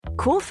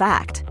Cool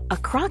fact, a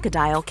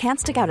crocodile can't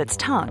stick out its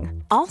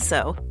tongue.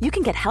 Also, you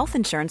can get health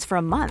insurance for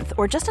a month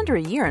or just under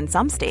a year in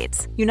some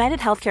states. United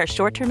Healthcare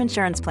short-term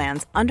insurance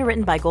plans,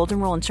 underwritten by Golden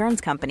Rule Insurance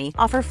Company,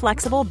 offer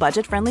flexible,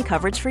 budget-friendly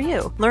coverage for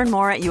you. Learn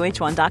more at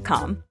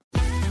uh1.com.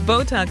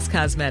 Botox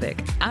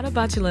Cosmetic, out of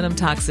botulinum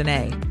toxin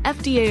A,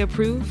 FDA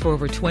approved for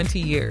over 20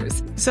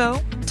 years. So,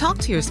 talk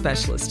to your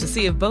specialist to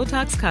see if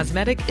Botox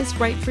Cosmetic is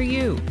right for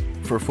you.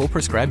 For full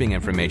prescribing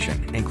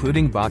information,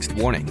 including boxed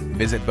warning,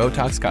 visit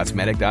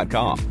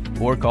BotoxCosmetic.com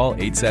or call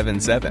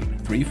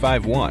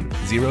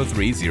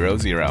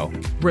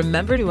 877-351-0300.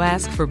 Remember to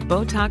ask for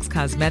Botox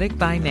Cosmetic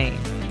by name.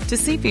 To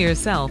see for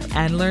yourself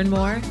and learn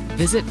more,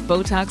 visit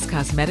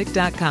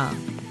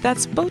BotoxCosmetic.com.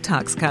 That's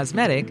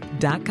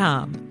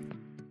BotoxCosmetic.com.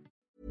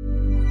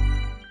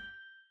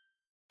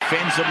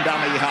 Fenson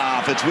dummy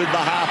half. It's with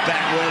the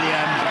halfback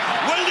Williams.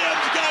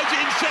 Williams goes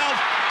himself,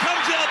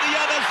 comes out the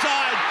other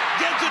side,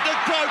 gets it to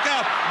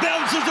Croker,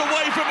 bounces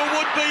away from a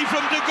would-be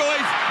from De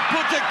Gois,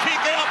 puts a kick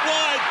out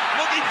wide,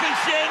 looking for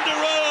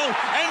Shander Earl,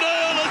 and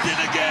Earl is in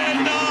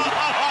again. Oh,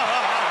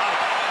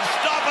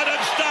 stop it,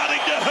 it's starting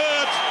to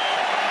hurt.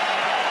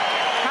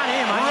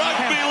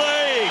 Rugby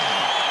league.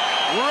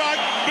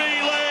 Rugby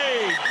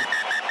league.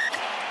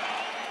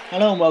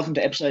 Hello and welcome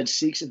to episode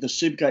 6 of the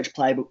Supercoach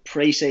Playbook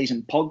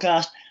pre-season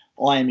podcast.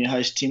 I am your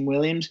host, Tim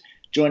Williams.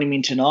 Joining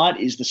me tonight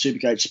is the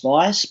Supercoach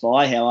Spy.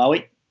 Spy, how are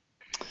we?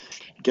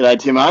 G'day,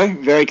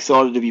 Timo. Very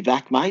excited to be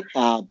back, mate.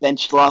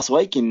 Benched last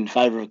week in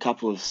favour of a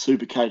couple of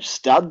Supercoach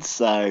studs,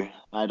 so,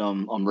 mate,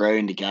 I'm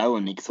raring to go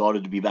and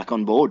excited to be back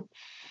on board.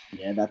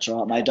 Yeah, that's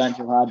right, mate. Don't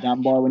feel hard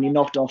done by. When you're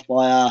knocked off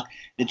by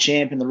the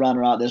champ and the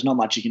runner-up, there's not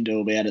much you can do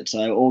about it,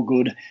 so all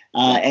good.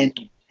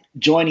 And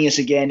joining us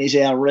again is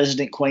our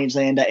resident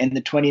Queenslander and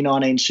the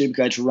 2019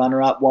 Supercoach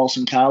runner-up,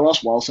 Walson Carlos.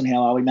 Walson,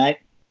 how are we, mate?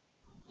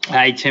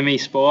 Hey, Timmy,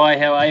 Spy,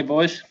 how are you,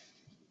 boys?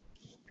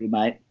 Good,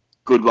 mate.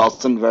 Good,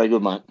 Walson. Very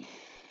good, mate.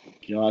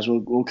 Guys,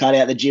 we'll cut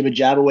out the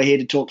jibber-jabber. We're here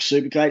to talk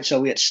Supercoach,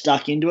 so we get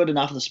stuck into it.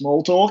 Enough of the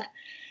small talk.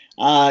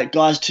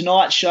 Guys,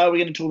 tonight's show, we're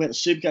going to talk about the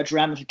Supercoach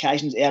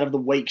ramifications out of the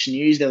week's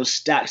news. There was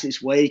stacks this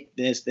week.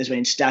 There's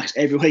been stacks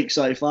every week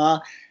so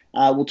far.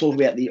 We'll talk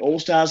about the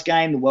All-Stars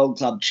game, the World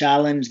Club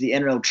Challenge, the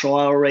NRL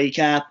trial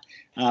recap.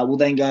 We'll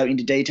then go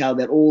into detail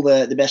about all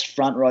the best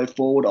front row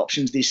forward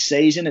options this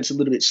season. It's a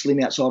little bit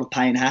slim outside of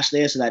Payne Hash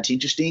there, so that's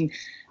interesting.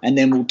 And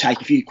then we'll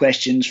take a few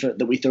questions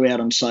that we threw out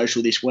on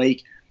social this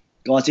week.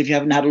 Guys, if you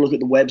haven't had a look at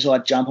the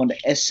website, jump onto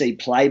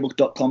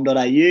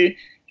scplaybook.com.au.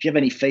 If you have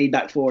any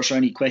feedback for us or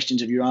any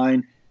questions of your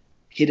own,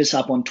 hit us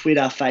up on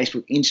Twitter,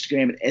 Facebook,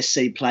 Instagram at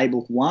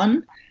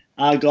scplaybook1.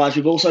 Guys,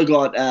 we've also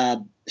got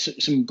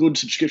some good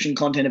subscription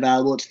content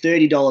available. It's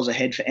 $30 a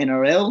head for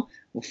NRL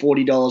or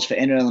 $40 for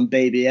NRL and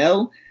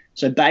BBL.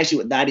 So basically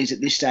what that is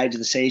at this stage of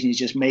the season is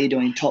just me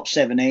doing top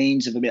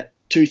 17s of about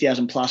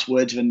 2,000 plus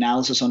words of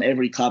analysis on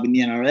every club in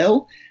the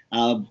NRL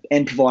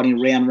and providing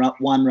a round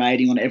one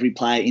rating on every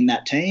player in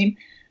that team.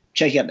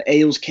 Check out the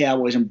Eels,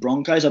 Cowboys and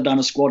Broncos. I've done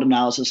a squad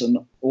analysis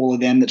on all of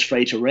them that's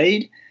free to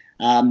read.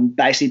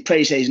 Basically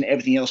pre-season,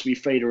 everything else will be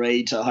free to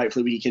read. So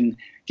hopefully we can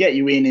get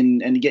you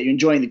in and get you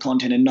enjoying the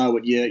content and know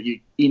what you're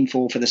in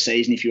for the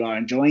season if you are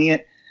enjoying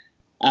it.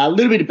 A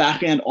little bit of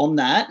background on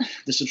that,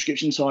 the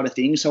subscription side of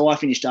things. So I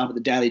finished up at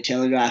the Daily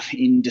Telegraph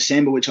in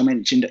December, which I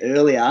mentioned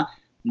earlier.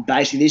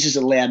 Basically, this has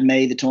allowed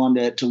me the time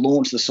to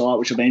launch the site,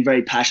 which I've been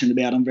very passionate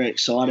about. I'm very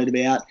excited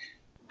about.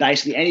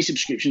 Basically, any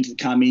subscriptions that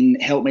come in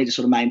help me to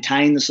sort of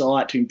maintain the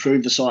site, to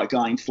improve the site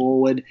going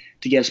forward,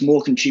 to get us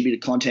more contributor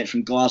content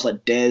from guys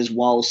like Des,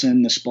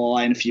 Walson, The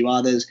Spy, and a few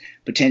others,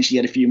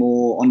 potentially get a few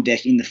more on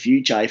deck in the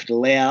future if it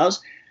allows.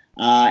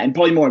 And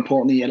probably more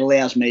importantly, it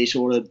allows me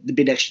sort of the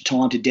bit extra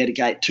time to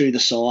dedicate to the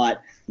site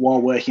while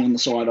working on the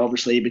site,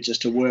 obviously, but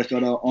just to work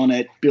on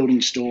it,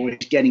 building stories,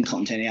 getting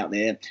content out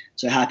there.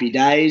 So happy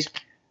days.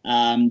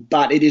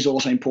 But it is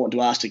also important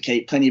to us to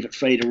keep plenty of it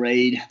free to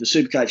read. The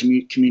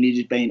Supercoach community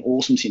has been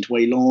awesome since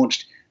we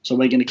launched, so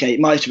we're going to keep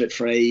most of it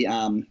free,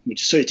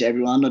 which suits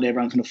everyone. Not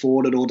everyone can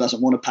afford it or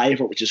doesn't want to pay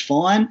for it, which is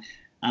fine.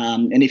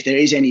 And if there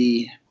is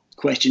any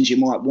questions you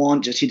might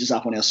want, just hit us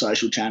up on our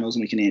social channels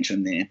and we can answer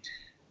them there.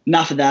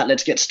 Enough of that.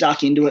 Let's get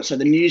stuck into it. So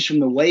the news from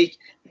the week,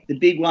 the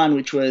big one,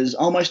 which was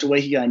almost a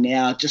week ago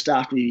now, just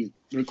after we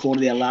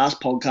recorded our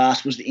last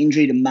podcast, was the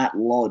injury to Matt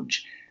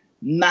Lodge.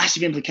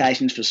 Massive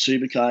implications for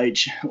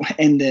Supercoach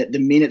and the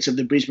minutes of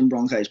the Brisbane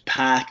Broncos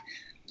pack.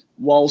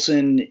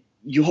 Walson,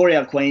 you're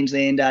out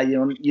Queenslander.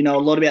 You know a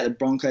lot about the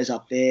Broncos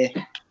up there.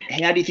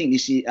 How do you think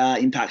this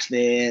impacts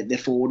their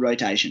forward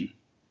rotation?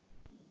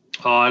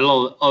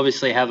 It'll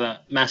obviously have a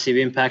massive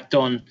impact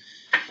on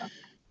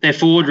their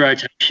forward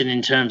rotation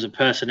in terms of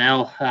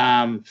personnel.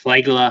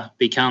 Flagler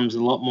becomes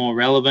a lot more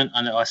relevant.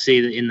 I see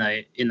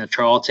that in the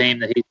trial team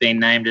that he's been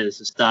named as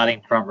a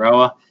starting front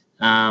rower.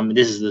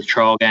 This is the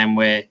trial game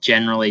where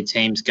generally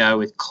teams go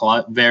with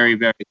very,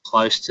 very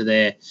close to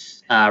their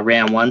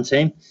round one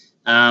team.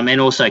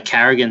 And also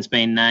Carrigan's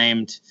been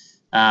named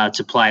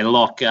to play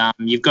lock.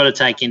 You've got to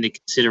take into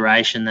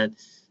consideration that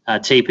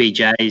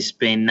TPJ's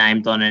been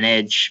named on an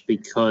edge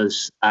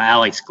because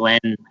Alex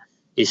Glenn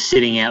is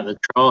sitting out the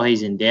trial.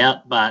 He's in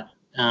doubt, but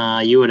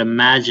you would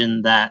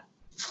imagine that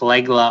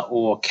Flegler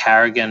or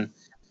Carrigan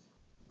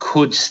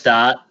could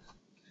start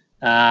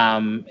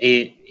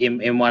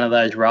in one of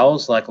those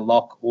roles, like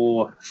lock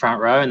or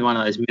front row, in one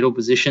of those middle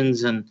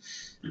positions, and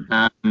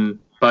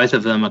both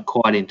of them are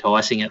quite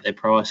enticing at their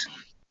price.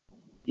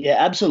 Yeah,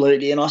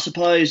 absolutely. And I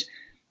suppose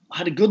I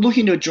had a good look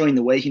into it during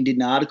the week and did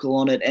an article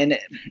on it, and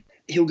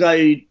he'll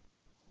go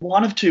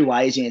one of two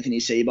ways, Anthony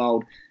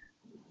Seibold.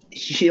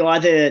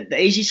 The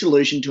easy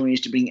solution to him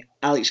is to bring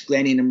Alex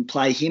Glenn in and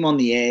play him on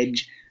the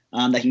edge.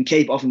 They can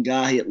keep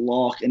Offengahi at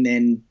lock, and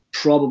then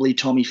probably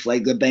Tommy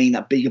Flegler, being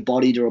that bigger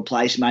body to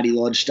replace Matty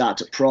Lodge,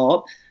 starts at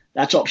prop.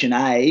 That's option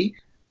A.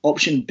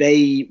 Option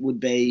B would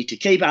be to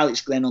keep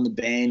Alex Glenn on the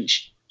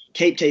bench,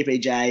 keep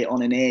TPJ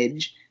on an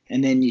edge,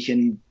 and then you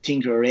can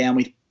tinker around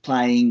with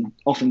playing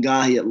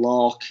Offengahi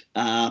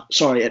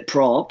at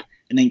prop,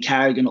 and then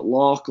Carrigan at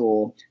lock,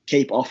 or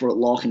keep Offer at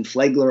lock and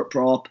Flegler at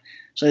prop.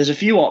 So there's a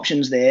few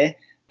options there.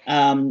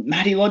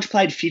 Matty Lodge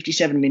played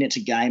 57 minutes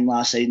a game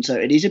last season, so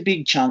it is a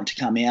big chunk to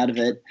come out of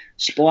it.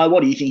 Spy,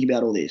 what do you think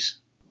about all this?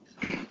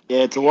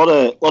 Yeah, it's a lot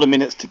of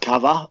minutes to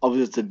cover.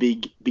 Obviously, it's a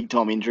big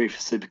time injury for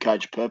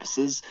Supercoach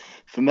purposes.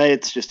 For me,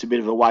 it's just a bit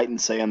of a wait and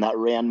see on that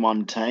round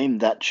one team.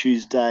 That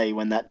Tuesday,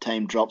 when that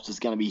team drops, is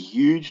going to be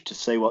huge to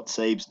see what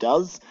Siebes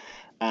does.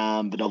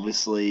 But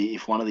obviously,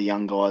 if one of the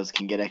young guys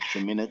can get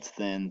extra minutes,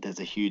 then there's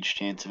a huge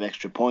chance of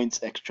extra points,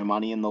 extra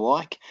money, and the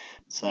like.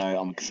 So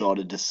I'm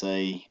excited to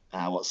see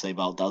what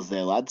Seibold does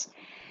there, lads.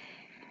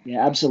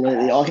 Yeah,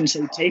 absolutely. I can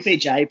see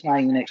TPJ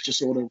playing an extra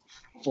sort of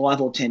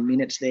 5 or 10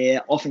 minutes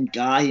there.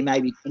 Offengahi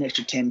maybe an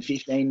extra 10,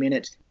 15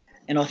 minutes.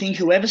 And I think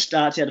whoever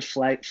starts out of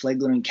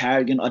Flegler and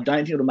Carrigan, I don't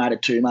think it'll matter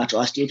too much.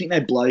 I still think they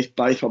both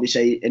probably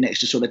see an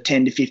extra sort of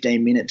 10 to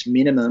 15 minutes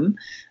minimum.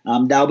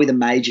 They'll be the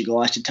major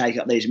guys to take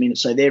up these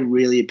minutes. So they're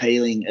really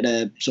appealing at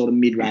a sort of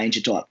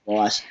mid-ranger type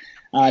price.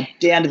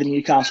 Down to the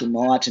Newcastle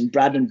Knights and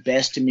Bradman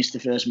Best to miss the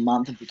first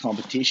month of the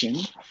competition.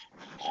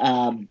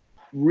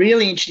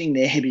 Really interesting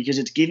there because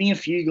it's giving a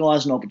few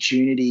guys an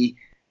opportunity.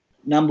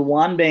 Number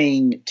one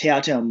being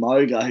Tautau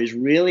Moga, who's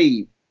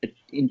really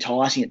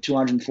enticing at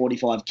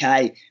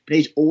 245k, but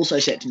he's also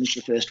set to miss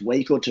the first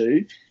week or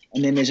two.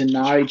 And then there's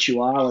Anari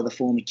Chuala, the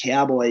former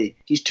Cowboy.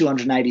 He's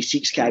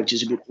 286k, which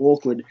is a bit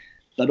awkward,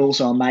 but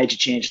also a major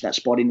chance for that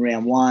spot in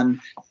round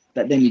one.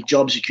 But then your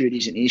job security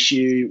is an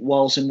issue.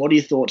 Walson, what are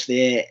your thoughts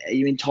there? Are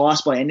you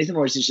enticed by anything,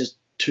 or is there just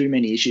too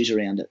many issues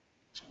around it?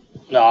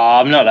 No,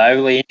 I'm not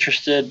overly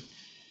interested,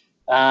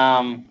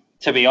 to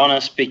be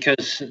honest,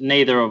 because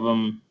neither of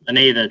them,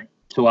 neither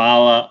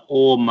Tuala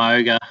or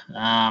Moga,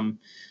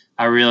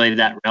 are really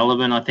that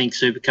relevant, I think,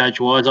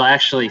 Supercoach-wise. I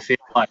actually feel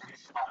like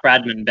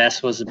Bradman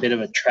Best was a bit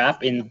of a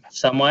trap in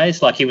some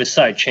ways. Like, he was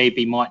so cheap,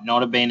 he might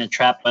not have been a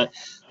trap, but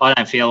I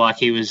don't feel like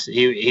he was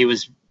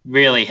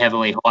really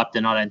heavily hyped,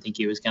 and I don't think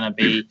he was going to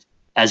be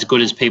as good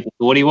as people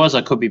thought he was.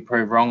 I could be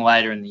proved wrong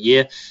later in the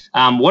year.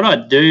 What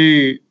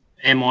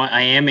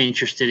I am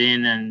interested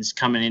in, and is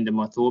coming into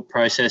my thought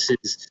process,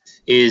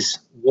 is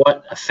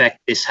what effect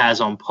this has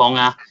on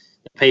Ponga,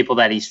 the people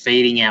that he's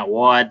feeding out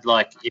wide.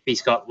 Like, if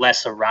he's got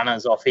lesser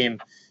runners off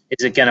him,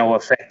 is it going to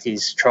affect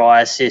his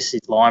try assists,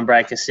 his line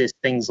break assists,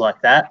 things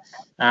like that?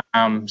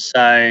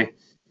 So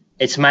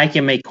it's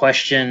making me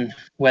question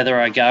whether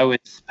I go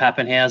with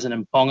Pappenhausen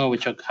and Ponga,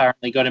 which I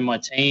currently got in my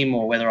team,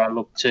 or whether I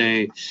look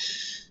to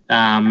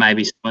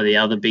maybe some of the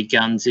other big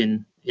guns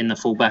in the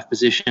fullback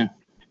position.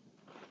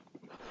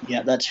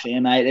 Yeah, that's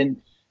fair, mate.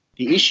 And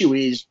the issue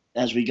is,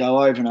 as we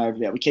go over and over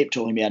about, we keep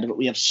talking about it, but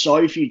we have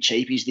so few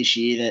cheapies this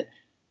year that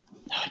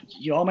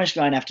you're almost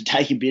going to have to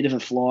take a bit of a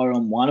flyer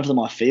on one of them,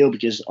 I feel,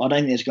 because I don't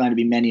think there's going to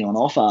be many on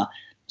offer.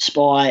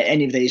 Spy,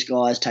 any of these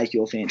guys take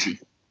your fancy?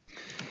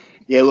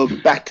 Yeah,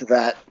 look, back to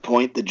that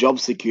point, the job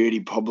security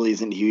probably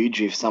isn't huge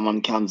if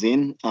someone comes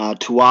in.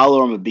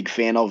 Tuala, I'm a big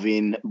fan of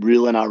in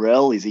real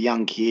NRL. He's a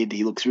young kid.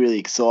 He looks really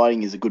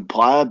exciting. He's a good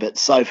player, but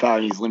so far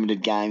in his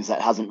limited games,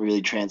 that hasn't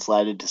really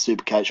translated to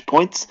Supercoach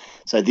points.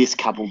 So this,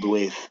 coupled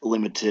with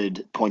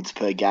limited points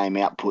per game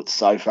output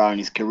so far in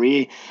his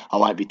career, I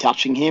won't be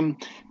touching him.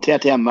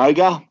 Tautau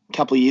Moga, a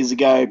couple of years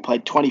ago,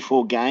 played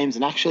 24 games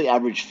and actually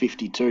averaged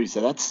 52.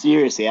 So that's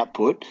serious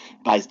output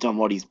based on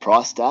what he's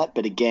priced at.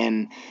 But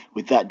again,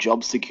 with that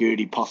job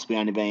security possibly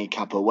only being a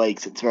couple of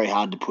weeks, it's very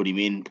hard to put him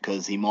in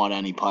because he might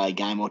only play a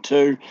game or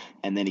two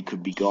and then he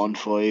could be gone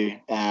for you.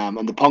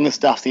 And the Ponga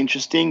stuff's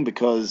interesting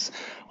because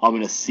I'm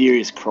in a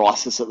serious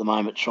crisis at the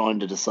moment trying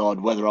to decide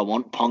whether I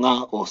want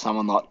Ponga or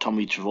someone like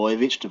Tommy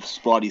Trbojevic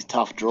despite his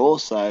tough draw.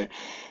 So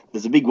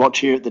there's a big watch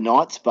here at the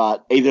Knights,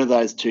 but either of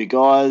those two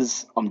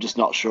guys I'm just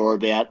not sure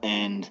about.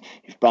 And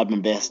if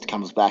Bradman Best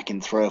comes back in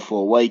 3 or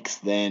 4 weeks,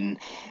 then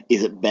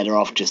is it better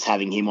off just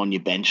having him on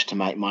your bench to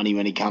make money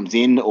when he comes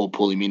in, or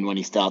pull him in when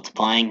he starts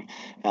playing?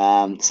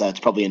 So it's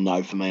probably a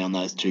no for me on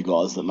those two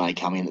guys that may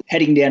come in.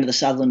 Heading down to the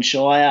Sutherland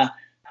Shire,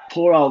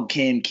 poor old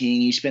Cam King.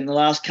 He spent the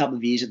last couple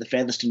of years at the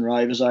Featherstone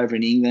Rovers over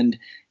in England.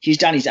 He's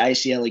done his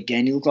ACL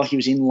again. He looked like he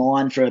was in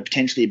line for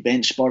potentially a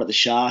bench spot at the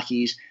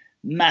Sharkies.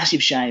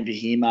 massive shame for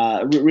him.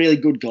 Really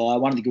good guy,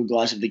 one of the good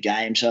guys of the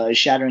game. So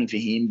shattering for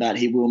him, but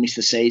he will miss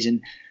the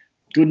season.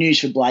 Good news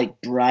for Blake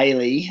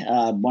Brayley,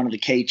 one of the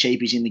key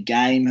cheapies in the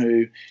game,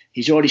 who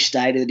he's already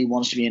stated that he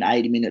wants to be an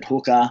 80-minute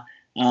hooker.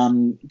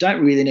 Don't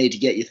really need to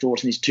get your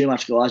thoughts on this too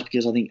much, guys,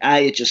 because I think,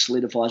 A, it just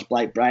solidifies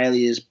Blake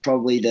Brayley as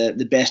probably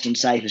the best and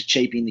safest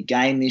cheapie in the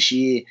game this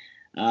year.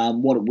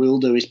 What it will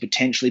do is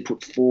potentially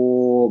put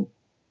 4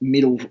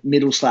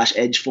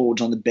 middle/edge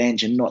forwards on the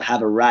bench and not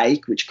have a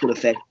rake, which could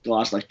affect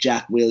guys like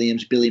Jack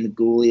Williams, Billy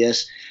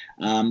Magoulias.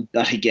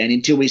 But again,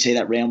 until we see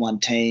that round 1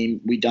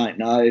 team, we don't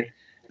know.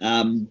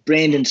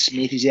 Brandon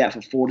Smith is out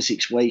for 4 to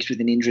 6 weeks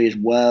with an injury as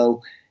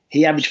well.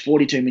 He averaged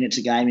 42 minutes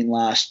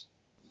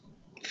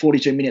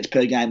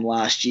per game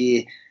last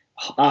year.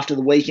 After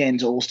the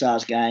weekend's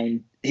All-Stars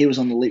game, he was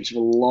on the lips of a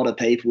lot of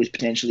people with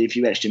potentially a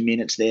few extra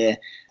minutes there.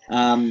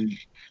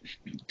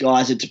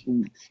 Guys,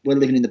 we're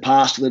living in the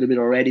past a little bit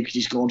already because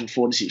he's gone for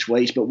 4 to 6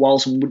 weeks. But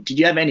Walson, did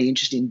you have any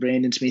interest in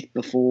Brandon Smith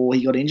before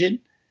he got injured?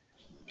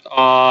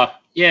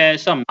 Yeah,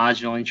 some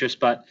marginal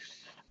interest, but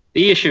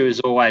the issue is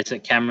always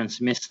that Cameron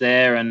Smith's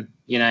there, and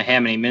how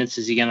many minutes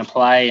is he going to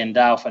play? And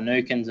Dale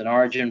Finucane's an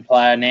Origin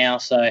player now,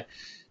 so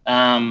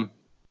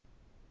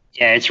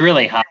it's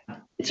really hard.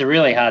 It's a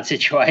really hard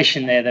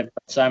situation there. They've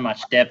got so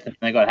much depth, and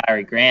they've got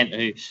Harry Grant,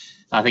 who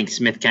I think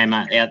Smith came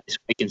out this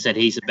week and said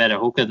he's a better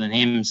hooker than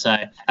him. So,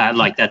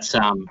 that's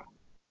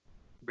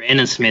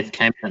Brandon Smith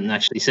came out and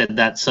actually said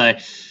that. So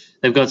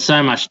they've got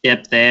so much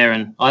depth there,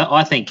 and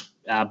I think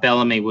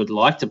Bellamy would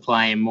like to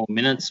play him more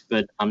minutes,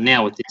 but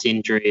now with this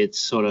injury, it's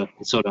sort of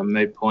a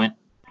moot point.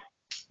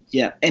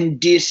 Yeah, and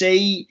do you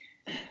see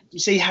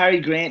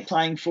Harry Grant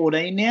playing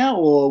 14 now,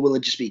 or will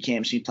it just be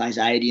Cam Smith plays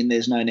 80 and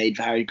there's no need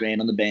for Harry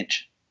Grant on the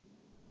bench?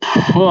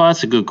 Well,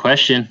 that's a good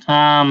question.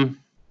 I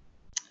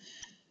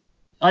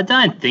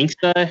don't think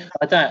so.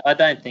 I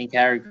don't think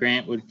Harry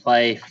Grant would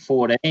play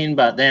 14,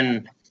 but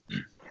then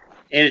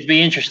it would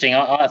be interesting.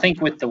 I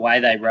think with the way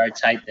they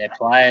rotate their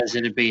players,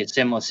 it would be a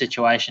similar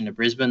situation to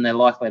Brisbane. They're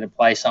likely to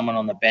play someone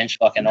on the bench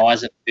like an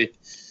Isaac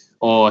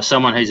or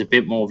someone who's a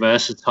bit more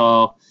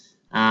versatile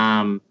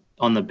on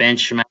the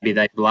bench. Maybe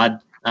they blood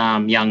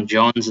young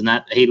Johns and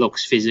that. He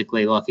looks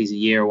physically like he's a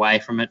year away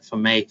from it for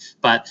me.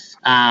 But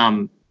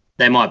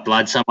they might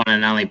blood someone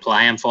and only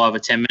play him 5 or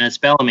 10 minutes.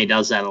 Bellamy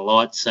does that a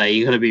lot, so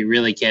you got to be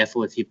really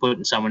careful if you're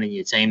putting someone in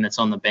your team that's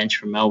on the bench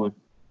from Melbourne.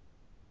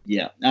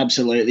 Yeah,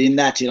 absolutely, and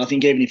that's it. I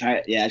think even if,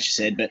 as you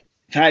said, but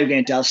if Harry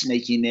Grant does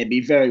sneak in there,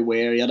 be very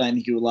wary. I don't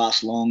think he will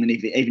last long, and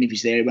even if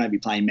he's there, he won't be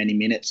playing many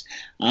minutes.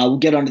 We'll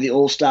get on to the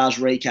All-Stars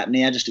recap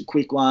now, just a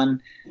quick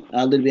one,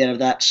 a little bit out of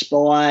that.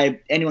 Spy,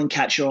 anyone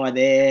catch your eye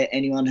there?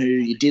 Anyone who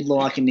you did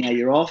like and now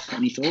you're off?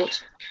 Any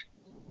thoughts?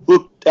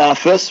 Look,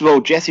 first of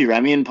all, Jesse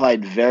Ramian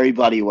played very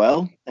bloody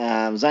well.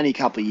 It was only a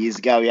couple of years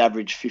ago he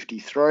averaged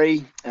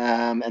 53.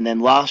 And then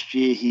last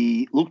year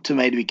he looked to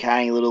me to be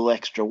carrying a little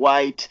extra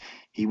weight.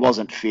 He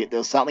wasn't fit. There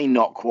was something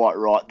not quite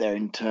right there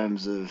in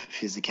terms of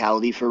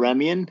physicality for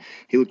Ramian.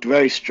 He looked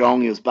very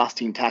strong. He was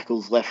busting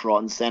tackles left, right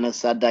and centre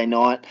Saturday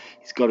night.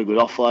 He's got a good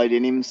offload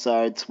in him.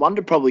 So it's one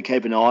to probably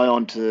keep an eye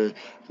on, to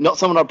not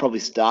someone I'd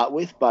probably start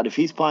with, but if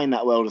he's playing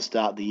that well to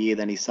start the year,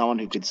 then he's someone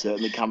who could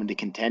certainly come into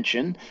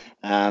contention.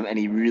 And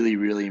he really,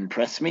 really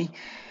impressed me.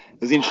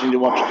 It was interesting to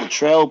watch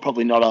Latrell.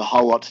 Probably not a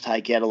whole lot to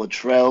take out of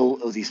Latrell.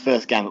 It was his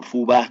first game at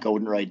fullback. I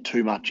wouldn't read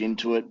too much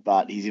into it,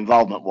 but his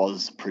involvement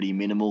was pretty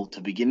minimal to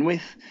begin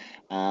with.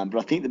 But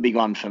I think the big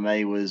one for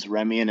me was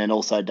Ramian and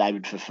also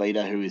David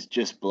Fafita, who is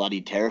just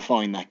bloody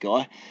terrifying, that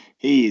guy.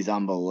 He is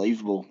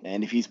unbelievable.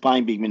 And if he's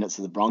playing big minutes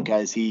for the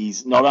Broncos,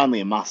 he's not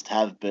only a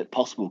must-have, but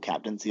possible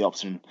captaincy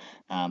option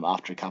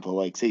after a couple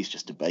of weeks. He's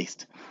just a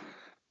beast.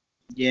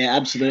 Yeah,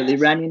 absolutely.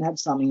 Ramian had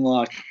something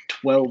like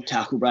 12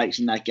 tackle breaks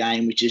in that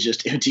game, which is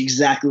it's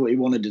exactly what we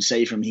wanted to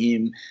see from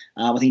him.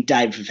 I think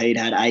David Fafita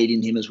had 8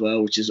 in him as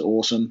well, which is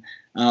awesome.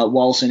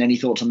 Walson, any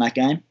thoughts on that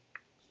game?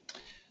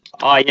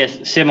 Oh,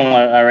 yes,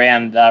 similar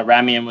around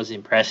Ramian was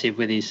impressive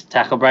with his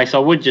tackle breaks. I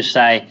would just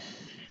say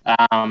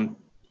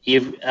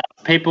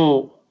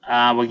people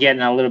were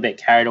getting a little bit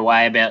carried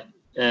away about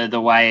the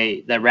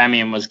way that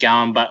Ramian was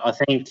going, but I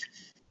think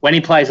when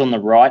he plays on the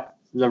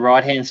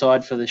right-hand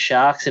side for the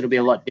Sharks, it'll be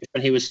a lot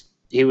different.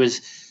 He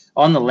was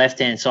on the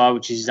left-hand side,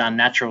 which is his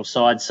unnatural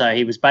side, so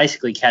he was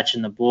basically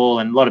catching the ball,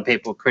 and a lot of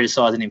people were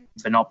criticising him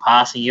for not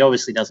passing. He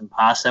obviously doesn't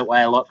pass that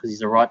way a lot because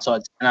he's a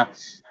right-side centre.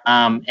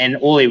 And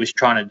all he was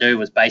trying to do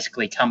was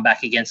basically come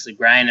back against the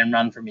grain and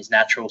run from his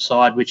natural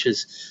side, which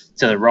is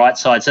to the right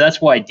side. So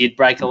that's why he did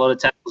break a lot of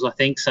tackles, I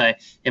think. So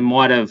it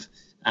might have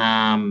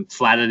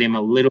flattered him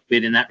a little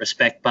bit in that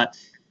respect. But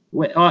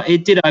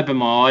it did open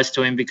my eyes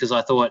to him because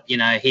I thought,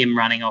 him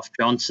running off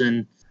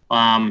Johnson,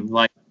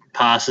 like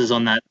passes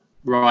on that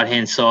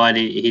right-hand side,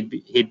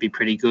 he'd be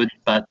pretty good.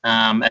 But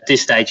at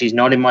this stage, he's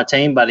not in my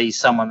team, but he's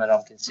someone that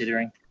I'm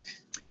considering.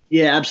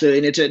 Yeah,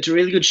 absolutely. And it's a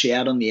really good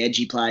shout on the edge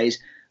he plays.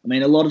 I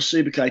mean, a lot of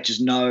super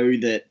coaches know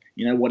that,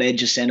 what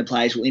edge a centre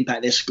plays will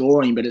impact their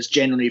scoring, but it's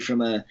generally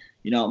from it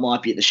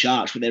might be at the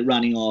Sharks where they're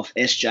running off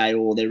SJ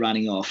or they're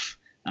running off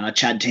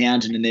Chad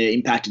Townsend and they're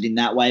impacted in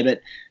that way. But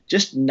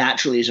just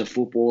naturally as a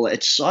footballer,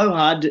 it's so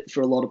hard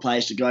for a lot of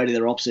players to go to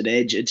their opposite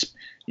edge. It's,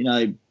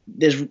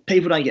 there's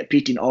people don't get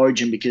picked in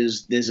Origin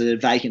because there's a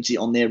vacancy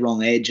on their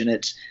wrong edge, and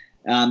it's,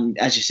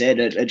 as you said,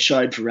 it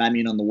showed for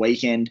Ramian on the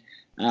weekend.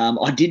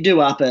 I did do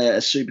up a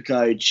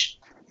Supercoach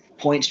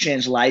points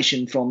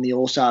translation from the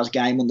All-Stars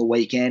game on the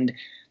weekend.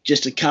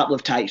 Just a couple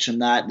of takes from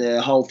that.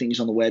 The whole thing's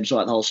on the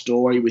website, the whole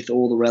story with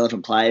all the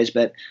relevant players.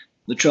 But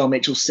Latrell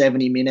Mitchell,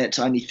 70 minutes,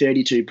 only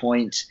 32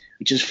 points,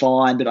 which is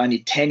fine, but only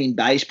 10 in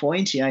base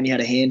points. He only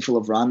had a handful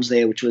of runs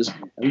there, which was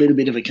a little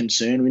bit of a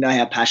concern. We know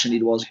how passionate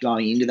he was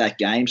going into that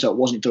game, so it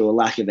wasn't through a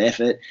lack of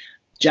effort.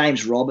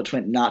 James Roberts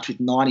went nuts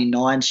with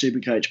 99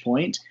 Supercoach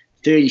points,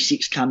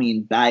 36 coming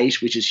in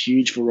base, which is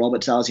huge for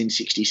Roberts. I was in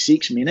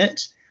 66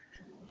 minutes.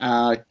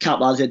 A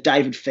couple others there.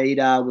 David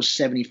Feeder was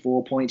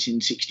 74 points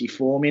in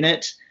 64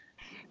 minutes.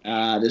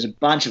 There's a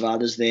bunch of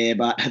others there,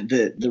 but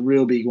the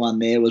real big one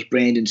there was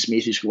Brandon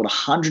Smith, who scored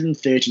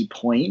 130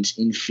 points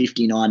in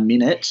 59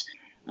 minutes.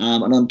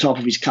 And on top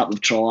of his couple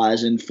of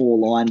tries and 4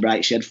 line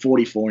breaks, he had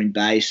 44 in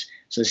base.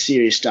 So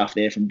serious stuff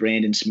there from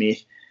Brandon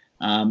Smith.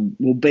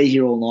 We'll be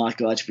here all night,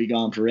 guys, if we're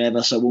going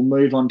forever. So we'll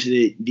move on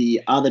to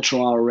the other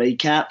trial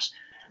recaps.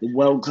 The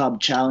World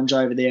Club Challenge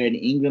over there in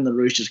England, the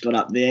Roosters got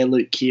up there.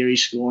 Luke Keary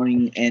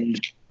scoring and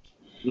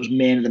was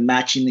man of the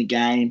match in the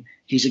game.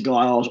 He's a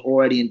guy I was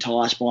already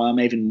enticed by. I'm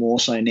even more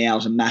so now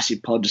as a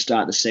massive pod to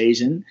start the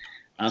season.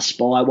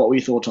 Spy, what were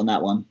your thoughts on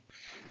that one?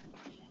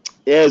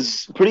 Yeah, it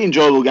was a pretty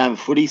enjoyable game of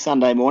footy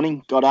Sunday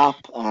morning. Got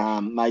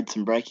up, made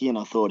some brekkie, and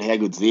I thought, how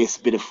good's this?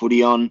 Bit of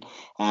footy on.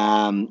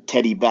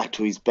 Teddy back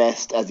to his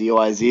best, as he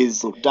always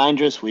is. Looked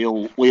dangerous. We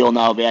all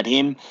know about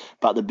him.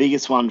 But the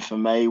biggest one for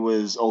me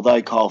was,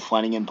 although Kyle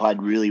Flanagan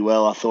played really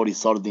well, I thought he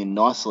slotted in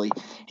nicely.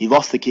 He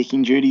lost the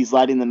kicking duties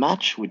late in the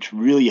match, which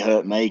really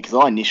hurt me because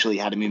I initially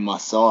had him in my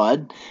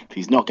side. If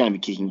he's not going to be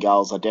kicking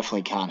goals, I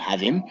definitely can't have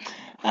him.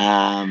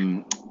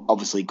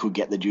 Obviously could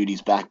get the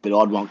duties back, but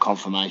I'd want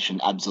confirmation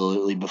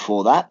absolutely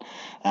before that.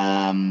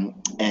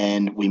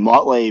 And we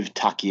might leave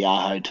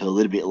Takiaho to a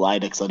little bit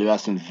later because I do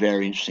have some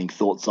very interesting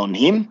thoughts on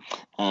him.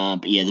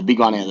 But yeah, the big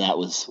one out of that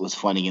was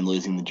Flanagan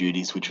losing the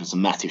duties, which was a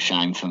massive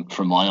shame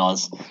from my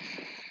eyes.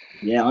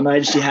 Yeah, I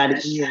noticed you had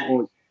it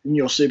in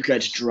your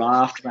Supercoach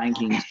draft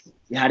rankings.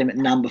 You had him at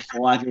number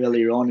 5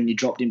 earlier on, and you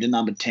dropped him to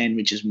number 10,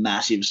 which is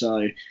massive.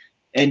 So,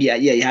 and yeah,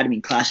 you had him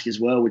in Classic as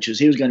well, which was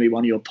he was going to be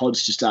one of your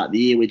pods to start the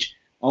year, which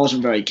I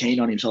wasn't very keen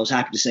on him, so I was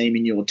happy to see him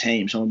in your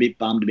team. So I'm a bit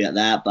bummed about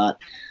that, but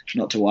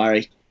not to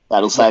worry.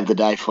 That'll save the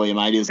day for you,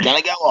 mate. He was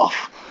going to go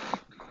off.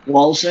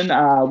 Walson,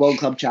 World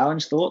Club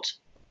Challenge, thoughts?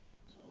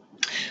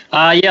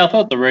 Yeah, I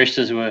thought the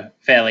Roosters were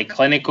fairly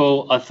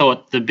clinical. I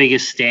thought the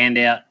biggest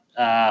standout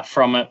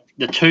from it,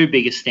 the two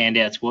biggest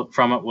standouts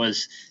from it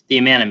was the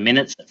amount of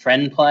minutes that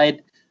Friend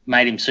played,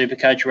 made him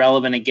Supercoach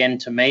relevant again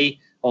to me,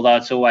 although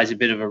it's always a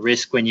bit of a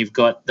risk when you've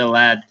got the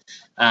lad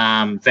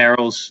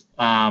Verrills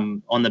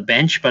on the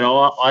bench, but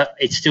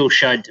it still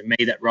showed to me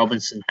that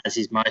Robinson has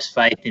his most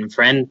faith in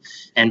Friend,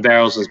 and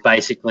Verrills was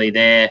basically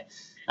there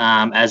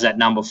as that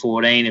number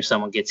 14. If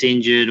someone gets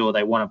injured or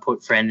they want to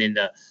put Friend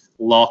into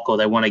lock or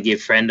they want to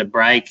give Friend a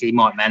break, he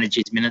might manage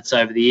his minutes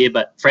over the year,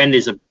 but Friend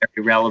is a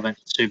very relevant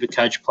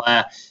Supercoach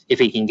player if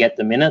he can get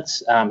the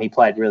minutes. He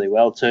played really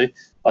well too,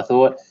 I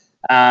thought.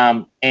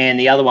 And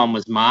the other one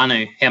was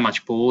Manu, how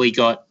much ball he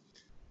got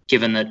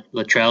given that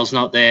Latrell's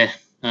not there.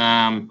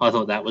 I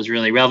thought that was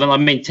really relevant. I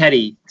mean,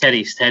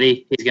 Teddy's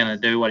Teddy. He's going to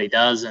do what he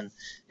does, and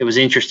it was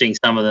interesting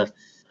some of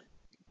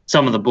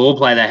the ball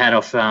play they had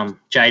off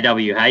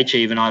JWH.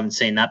 Even I haven't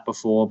seen that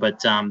before,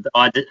 but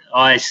I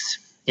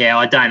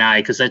don't know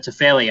because it's a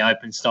fairly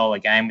open style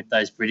of game with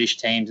those British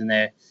teams, and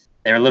they're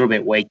a little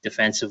bit weak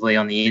defensively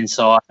on the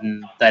inside,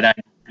 and they don't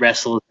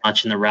wrestle as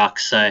much in the ruck.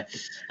 So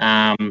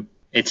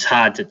it's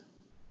hard to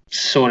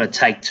sort of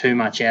take too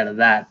much out of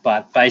that,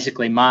 but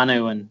basically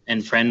Manu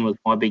and Friend was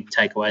my big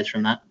takeaways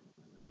from that.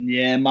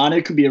 Yeah,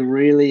 Manu could be a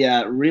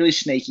really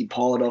sneaky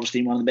pod,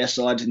 obviously one of the best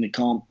sides in the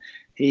comp.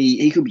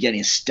 He could be getting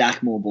a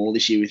stack more ball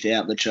this year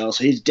without Latrell,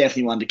 so he's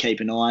definitely one to keep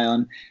an eye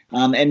on.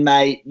 And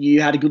mate,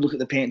 you had a good look at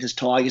the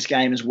Panthers-Tigers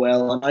game as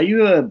well. I know you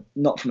were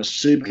not from a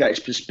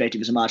Supercoach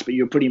perspective as much, but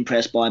you were pretty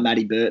impressed by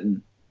Matty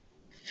Burton.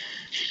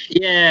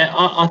 Yeah,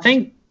 I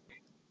think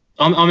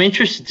I'm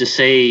interested to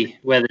see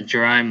whether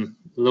Jerome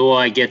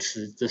Luai gets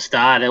the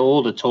start.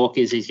 All the talk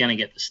is he's going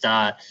to get the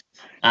start.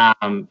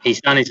 He's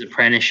done his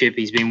apprenticeship.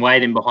 He's been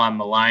waiting behind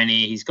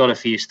Maloney. He's got a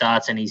few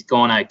starts and he's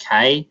gone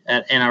okay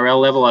at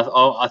NRL level.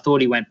 I thought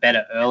he went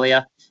better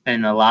earlier, and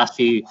in the last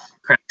few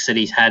cracks that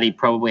he's had, he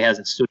probably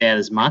hasn't stood out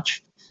as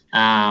much.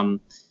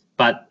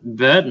 But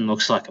Burton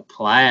looks like a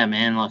player,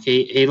 man. Like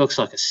he looks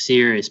like a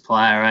serious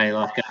player, eh?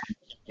 Like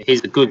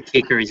he's a good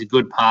kicker. He's a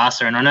good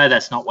passer, and I know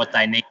that's not what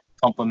they need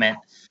to complement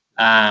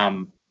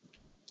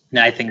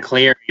Nathan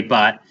Cleary,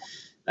 but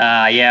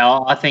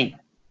I think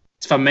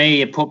for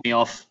me it put me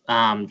off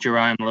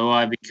Jerome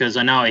Luai because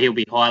I know he'll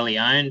be highly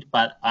owned,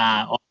 but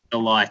I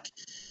feel like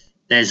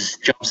there's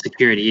job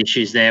security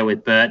issues there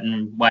with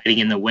Burton waiting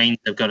in the wings.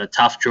 They've got a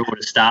tough draw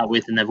to start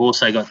with, and they've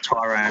also got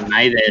Tyrone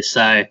May there.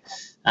 So,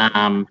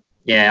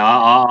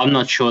 I'm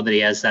not sure that he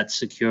has that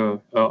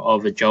secure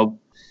of a job,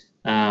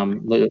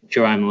 Jerome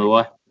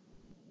Luai.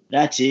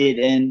 That's it,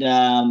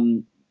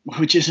 and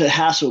which is a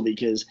hassle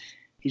because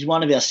he's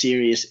one of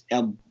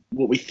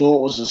what we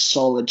thought was a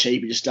solid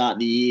cheapie to start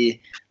the year,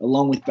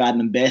 along with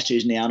Bradman Best,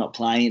 who's now not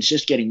playing. It's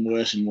just getting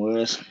worse and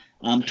worse.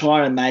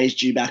 Tyrone May's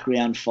due back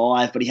round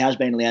 5, but he has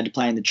been allowed to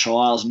play in the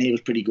trials, and he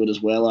was pretty good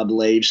as well, I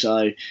believe.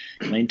 So,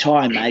 I mean,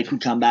 Tyrone May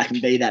could come back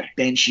and be that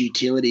bench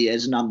utility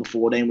as number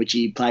 14, which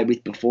he played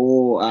with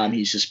before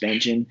his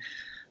suspension.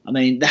 I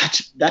mean,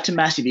 that's a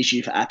massive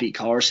issue for Api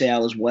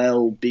Coruscant as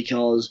well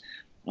because,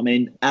 I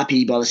mean,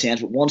 Api, by the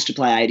sounds of it, wants to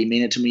play 80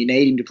 minutes, and we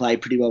need him to play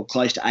pretty well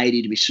close to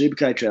 80 to be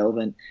Supercoach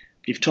relevant.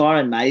 If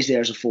Tyrone May's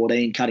there as a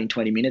 14, cutting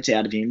 20 minutes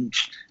out of him,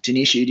 it's an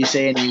issue. Do you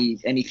see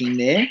anything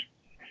there?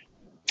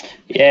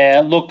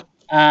 Yeah, look,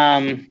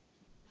 I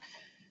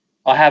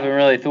haven't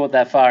really thought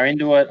that far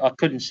into it. I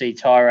couldn't see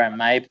Tyrone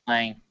May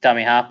playing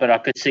dummy half, but I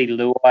could see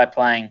Luai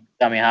playing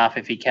dummy half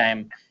if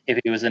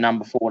he was the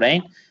number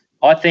 14.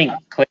 I think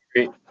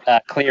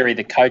Cleary,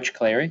 the coach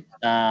Cleary,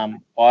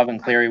 Ivan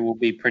Cleary will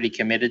be pretty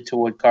committed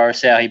toward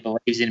Coruscant. He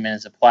believes in him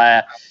as a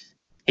player.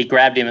 He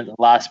grabbed him at the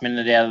last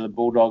minute out of the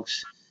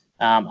Bulldogs'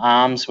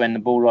 arms when the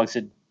Bulldogs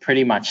had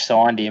pretty much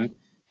signed him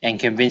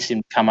and convinced him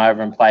to come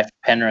over and play for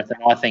Penrith.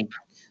 And I think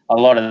a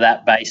lot of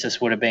that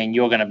basis would have been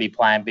you're going to be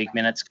playing big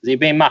minutes because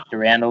he'd been mucked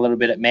around a little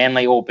bit at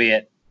Manly,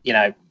 albeit,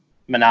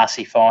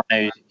 Manasi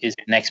Fine is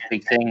the next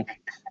big thing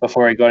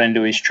before he got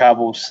into his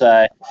troubles.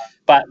 So,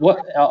 but what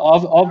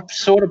I've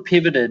sort of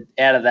pivoted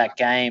out of that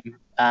game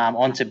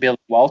onto Billy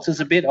Walters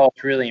a bit. I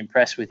was really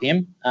impressed with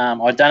him.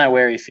 I don't know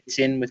where he fits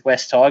in with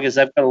West Tigers.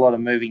 They've got a lot of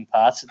moving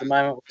parts at the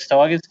moment, West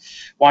Tigers.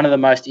 One of the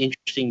most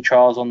interesting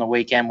trials on the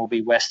weekend will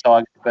be West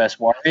Tigers versus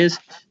Warriors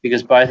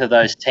because both of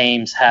those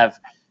teams have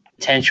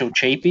potential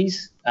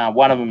cheapies.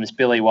 One of them is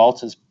Billy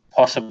Walters,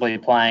 possibly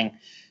playing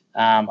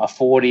a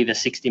 40 to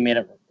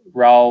 60-minute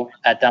role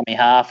at dummy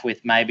half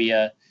with maybe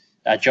a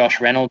Josh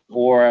Reynolds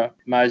or a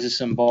Moses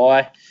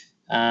Mbai.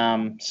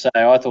 So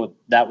I thought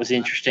that was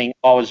interesting.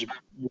 I was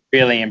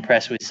really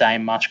impressed with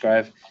Zane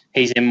Musgrove.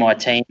 He's in my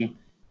team.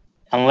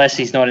 Unless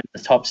he's not in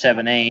the top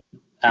 17,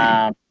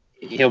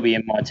 he'll be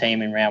in my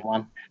team in round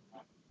 1.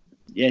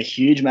 Yeah,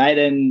 huge, mate,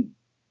 and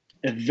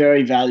a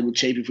very valuable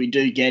cheap if we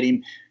do get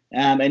him.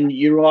 And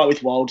you're right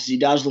with Walters. He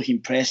does look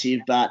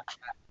impressive, but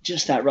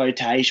just that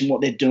rotation,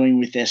 what they're doing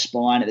with their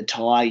spine at the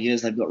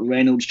Tigers, they've got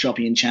Reynolds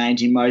chopping and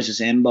changing, Moses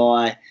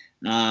Mbai.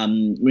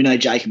 We know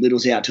Jacob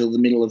Little's out till the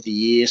middle of the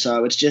year,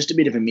 so it's just a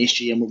bit of a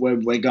mystery, and we're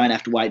going to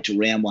have to wait till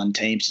round 1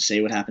 teams to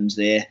see what happens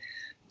there.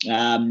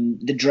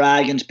 The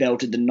Dragons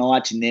belted the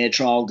Knights in their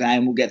trial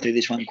game. We'll get through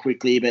this one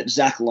quickly, but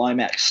Zach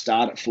Lomax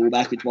started at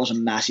fullback, which was a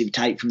massive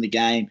take from the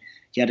game.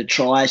 He had a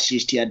try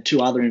assist. He had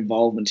 2 other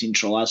involvements in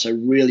tries, so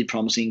really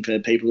promising for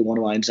people who want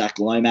to own Zach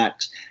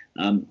Lomax.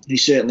 He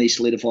certainly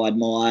solidified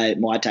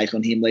my take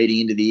on him leading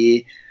into the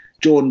year.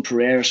 Jordan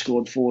Pereira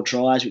scored 4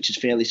 tries, which is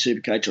fairly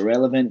Supercoach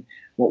irrelevant.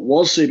 What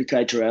was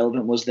Supercoach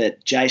irrelevant was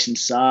that Jason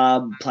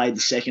Saab played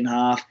the second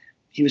half.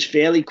 He was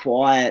fairly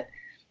quiet,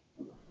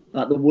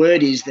 but the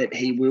word is that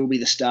he will be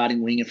the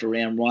starting winger for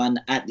round 1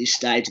 at this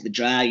stage of the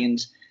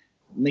Dragons.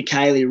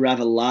 Michaeli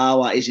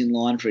Ravalawa is in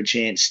line for a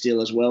chance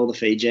still as well, the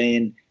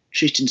Fijian.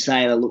 Tristan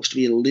Saylor looks to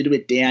be a little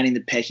bit down in the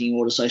pecking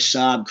order, so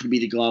Saab could be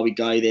the guy we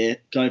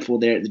go for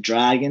there at the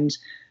Dragons.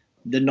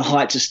 The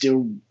Knights are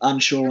still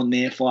unsure on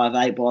their 5'8"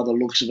 by the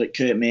looks of it.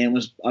 Kurt Mann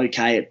was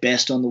okay at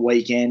best on the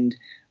weekend,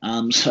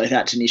 so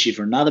that's an issue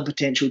for another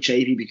potential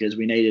cheapie because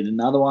we needed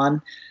another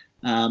one.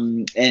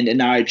 And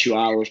Anaro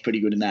Tuala was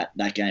pretty good in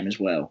that game as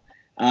well.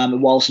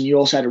 Walson, you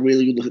also had a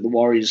really good look at the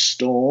Warriors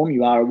Storm.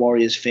 You are a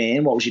Warriors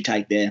fan. What was your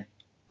take there?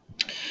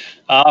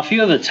 A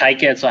few of the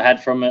takeouts I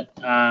had from it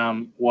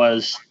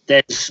was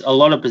there's a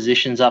lot of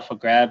positions up for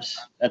grabs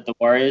at the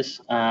Warriors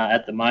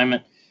at the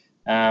moment.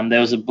 There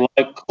was a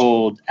bloke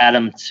called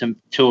Adam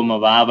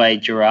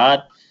Tuamavave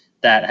Gerard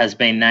that has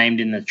been named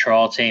in the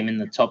trial team in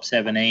the top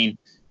 17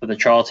 for the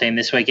trial team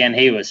this weekend.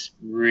 He was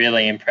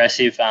really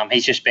impressive.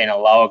 He's just been a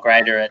lower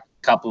grader at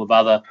a couple of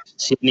other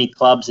Sydney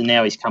clubs, and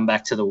now he's come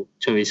back to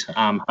his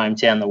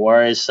hometown, the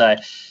Warriors. So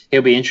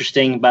he'll be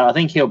interesting, but I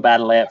think he'll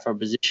battle out for a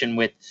position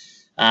with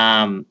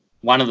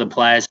one of the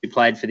players who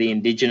played for the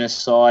Indigenous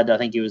side. I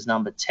think he was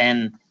number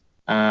 10,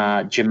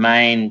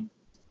 Jermaine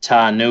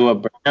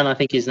Tarnua Brown, I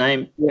think his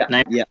name.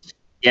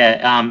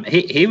 Yeah.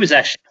 He was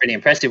actually pretty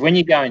impressive. When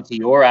you go into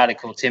your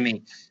article,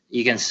 Timmy,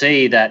 you can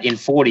see that in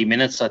 40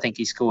 minutes, I think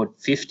he scored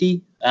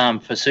 50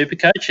 for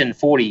Supercoach, and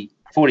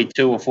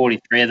 42 or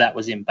 43 of that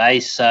was in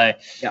base. So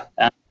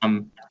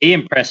he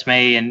impressed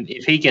me, and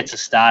if he gets a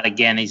start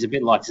again, he's a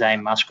bit like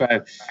Zane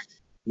Musgrove.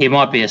 He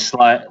might be a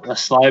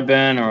slow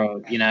burn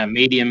or a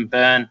medium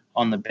burn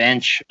on the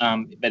bench,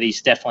 but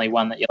he's definitely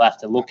one that you'll have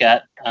to look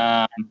at.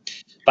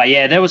 But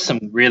yeah, there was some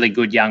really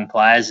good young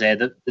players there.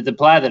 The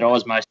player that I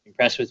was most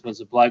impressed with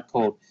was a bloke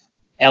called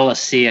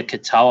Elasia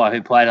Katoa,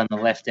 who played on the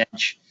left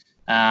edge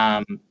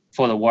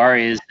for the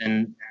Warriors.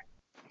 And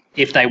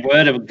if they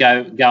were to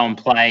go and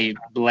play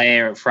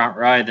Blair at front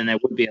row, then there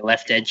would be a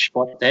left edge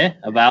spot there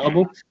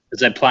available. because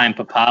they're playing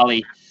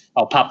Papali'i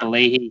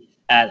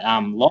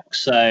at lock.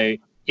 So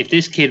if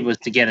this kid was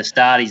to get a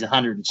start, he's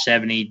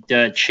 170,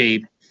 dirt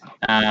cheap,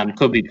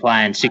 could be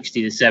playing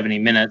 60 to 70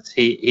 minutes.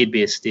 He'd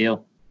be a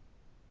steal.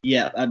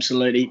 Yeah,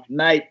 absolutely.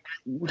 Mate,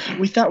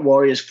 with that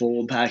Warriors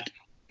forward pack,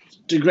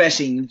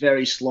 digressing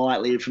very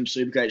slightly from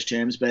Supercoach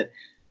terms, but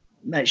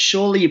mate,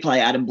 surely you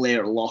play Adam Blair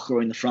at lock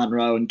or in the front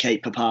row and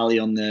keep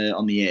Papali on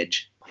the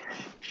edge.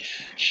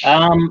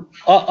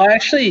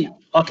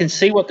 I can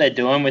see what they're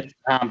doing with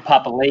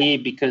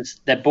Papali'i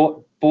because they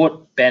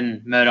bought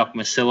Ben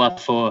Murdoch-Masila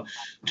for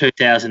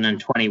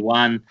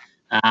 2021.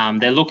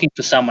 They're looking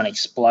for someone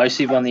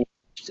explosive on the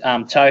edge.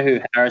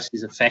 Tohu Harris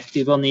is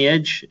effective on the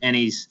edge, and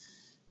he's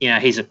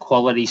a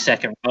quality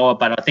second rower,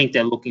 but I think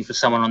they're looking for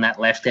someone on that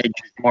left edge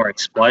who's more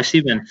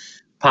explosive, and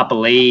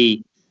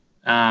Papali'i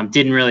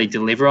didn't really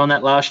deliver on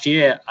that last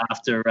year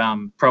after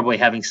probably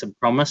having some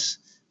promise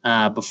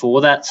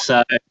before that.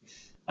 So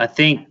I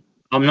think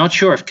I'm not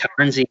sure if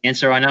Curran's the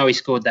answer. I know he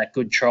scored that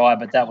good try,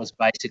 but that was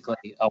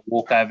basically a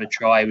walkover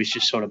try. He was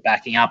just sort of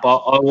backing up.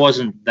 I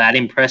wasn't that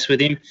impressed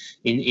with him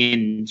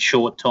in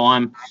short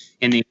time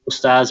in the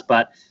All-Stars,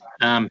 but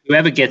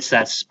whoever gets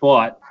that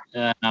spot,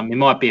 it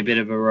might be a bit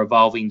of a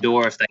revolving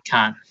door if they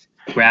can't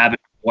grab it.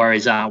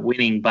 Warriors aren't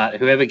winning, but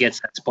whoever gets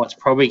that spot's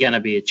probably going to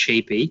be a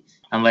cheapie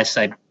unless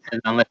they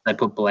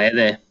put Blair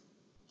there.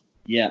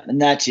 Yeah, and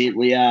that's it.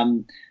 We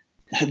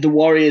the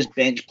Warriors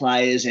bench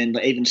players and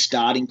even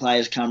starting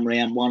players come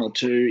round 1 or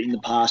 2 in the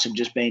past have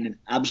just been an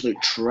absolute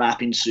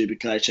trap in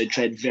Supercoach, so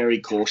tread very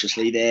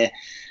cautiously there.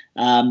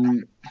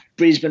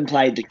 Brisbane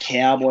played the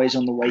Cowboys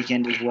on the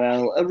weekend as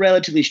well. A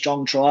relatively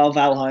strong trial.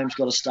 Val Holmes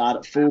got a start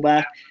at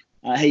fullback.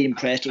 He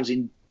impressed. It was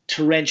in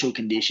torrential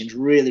conditions,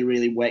 really,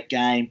 really wet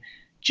game.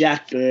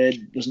 Jack Bird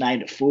was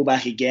named at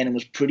fullback again and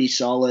was pretty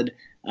solid.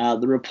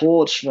 The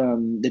reports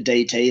from the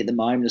DT at the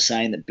moment are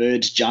saying that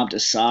Bird's jumped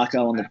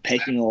Asako on the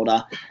pecking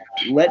order.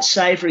 Let's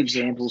say, for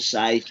example's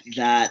sake,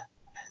 that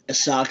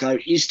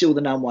Asako is still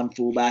the number 1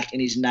 fullback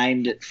and is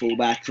named at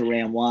fullback for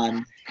round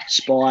 1.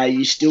 Spy, are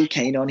you still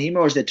keen on him,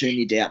 or is there too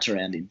many doubts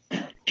around him?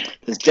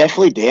 There's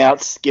definitely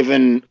doubts,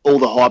 given all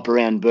the hype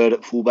around Bird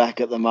at fullback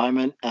at the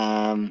moment.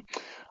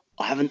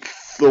 I haven't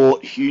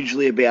thought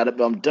hugely about it,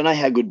 but I don't know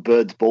how good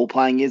Bird's ball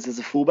playing is as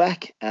a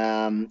fullback.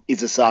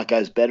 Is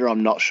Asako's better?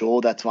 I'm not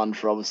sure. That's one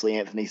for obviously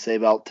Anthony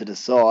Seibold to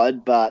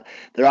decide, but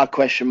there are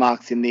question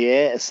marks in the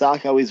air.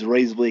 Asako is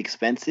reasonably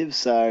expensive,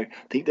 so I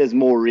think there's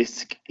more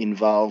risk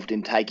involved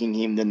in taking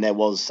him than there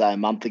was, say, a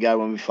month ago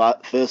when we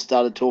first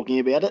started talking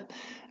about it.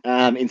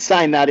 In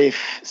saying that, if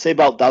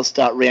Seibold does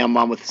start round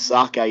 1 with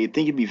Asako, you'd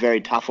think it'd be very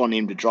tough on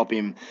him to drop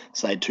him,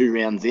 say, 2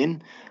 rounds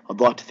in. I'd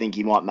like to think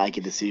he might make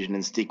a decision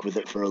and stick with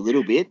it for a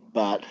little bit,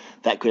 but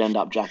that could end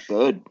up Jack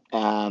Bird.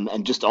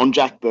 And just on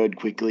Jack Bird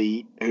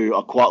quickly, who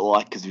I quite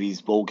like because of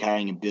his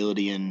ball-carrying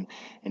ability and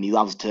he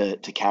loves to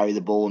carry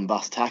the ball and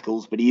bust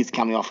tackles, but he is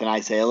coming off an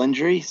ACL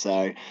injury,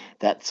 so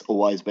that's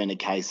always been a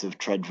case of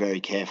tread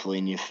very carefully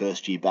in your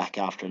first year back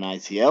after an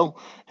ACL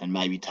and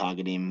maybe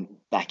target him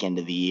back end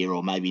of the year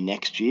or maybe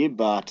next year.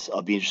 But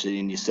I'd be interested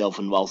in yourself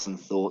and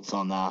Wilson's thoughts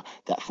on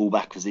that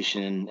fullback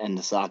position and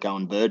Asako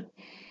and Bird.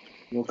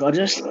 Look, I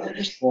just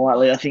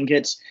quietly, I think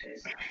it's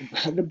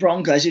the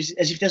Broncos,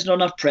 as if there's not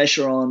enough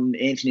pressure on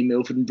Anthony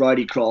Milford and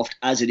Brodie Croft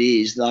as it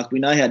is. Like, we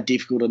know how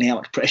difficult and how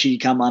much pressure you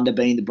come under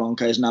being the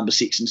Broncos number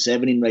 6 and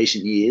 7 in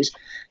recent years.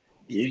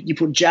 You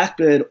put Jack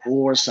Bird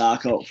or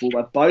Asako at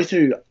fullback, both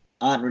who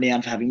aren't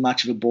renowned for having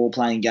much of a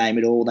ball-playing game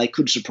at all. They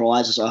could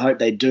surprise us. I hope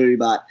they do,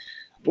 but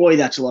boy,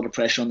 that's a lot of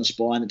pressure on the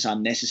spine. It's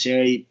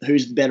unnecessary.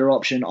 Who's the better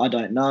option? I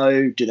don't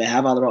know. Do they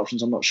have other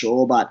options? I'm not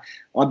sure, but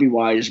I'd be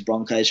worried as a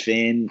Broncos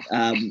fan.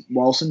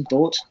 Wilson,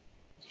 thoughts?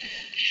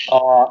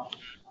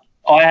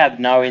 I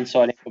have no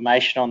inside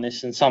information on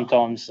this, and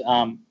sometimes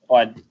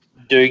I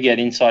do get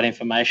inside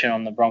information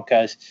on the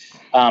Broncos.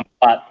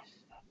 But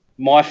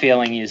my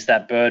feeling is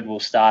that Bird will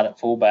start at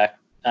fullback.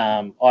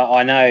 I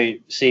know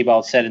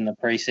Seibold said in the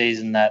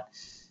preseason that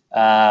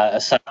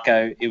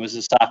it was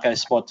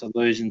Asako's spot to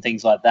lose and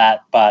things like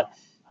that. But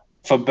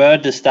for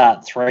Bird to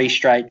start 3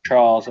 straight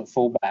trials at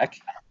fullback,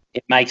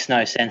 it makes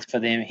no sense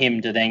for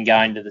him to then go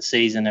into the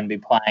season and be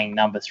playing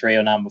number 3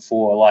 or number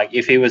 4. Like,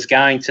 if he was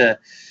going to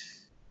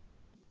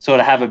sort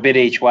of have a bit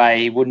each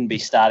way, he wouldn't be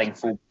starting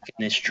fullback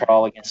in this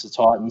trial against the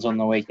Titans on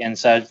the weekend.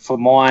 So for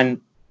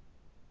mine,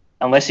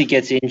 unless he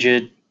gets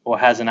injured or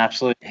has an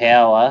absolute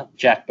howler,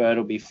 Jack Bird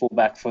will be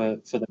fullback for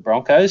the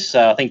Broncos.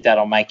 So I think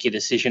that'll make your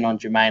decision on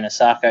Jermaine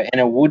Asako.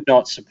 And it would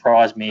not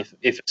surprise me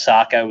if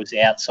Asako was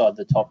outside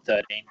the top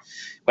 13,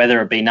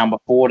 whether it be number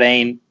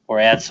 14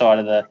 or outside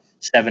of the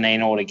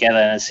 17 altogether.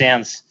 And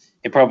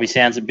it probably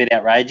sounds a bit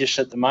outrageous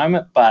at the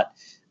moment, but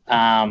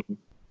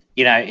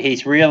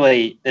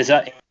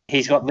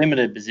he's got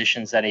limited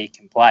positions that he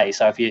can play.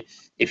 So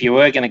if you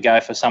were going to go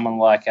for someone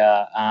like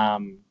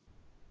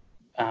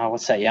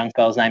what's that young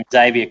fella's name,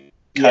 Xavier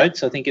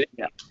Coates, I think it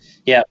is.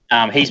 Yeah,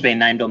 he's been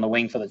named on the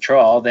wing for the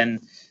trial.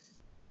 Then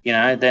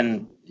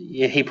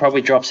he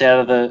probably drops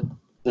out of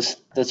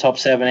the top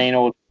 17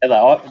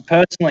 altogether.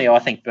 Personally, I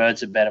think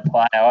Bird's a better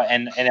player,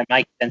 and it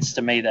makes sense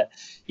to me that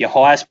your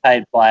highest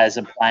paid players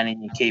are playing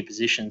in your key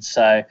positions.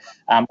 So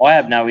I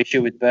have no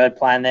issue with Bird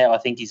playing there. I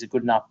think he's a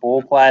good enough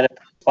ball player to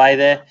play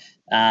there,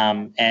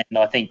 and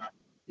I think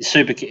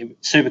super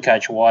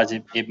coach wise,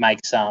 it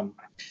makes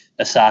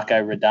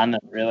Osako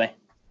redundant, really.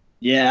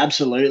 Yeah,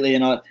 absolutely.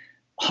 And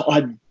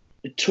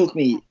it took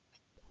me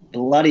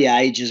bloody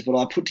ages, but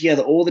I put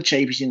together all the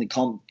cheapies in the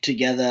comp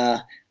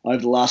together over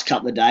the last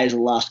couple of days, or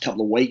the last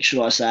couple of weeks,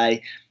 should I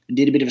say, and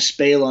did a bit of a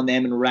spiel on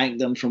them and ranked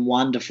them from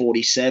 1 to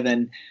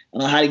 47.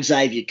 And I had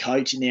Xavier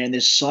Coates in there, and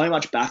there's so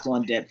much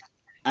backline depth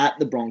at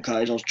the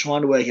Broncos. I was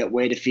trying to work out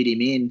where to fit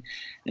him in,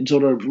 and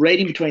sort of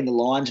reading between the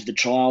lines of the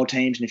trial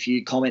teams and a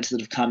few comments that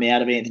have come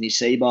out of Anthony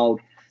Seibold.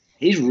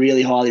 He's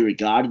really highly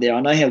regarded there.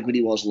 I know how good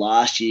he was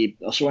last year.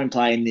 I saw him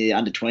play in the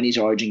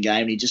under-20s Origin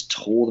game, and he just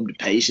tore them to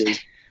pieces.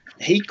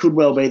 He could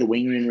well be the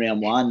winger in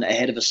round one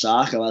ahead of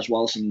Osako, as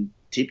Wilson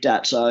tipped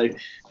at. So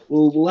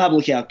we'll have a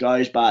look how it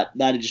goes, but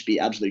that'd just be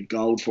absolute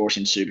gold for us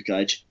in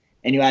Supercoach.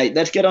 Anyway,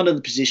 let's get on to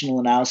the positional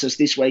analysis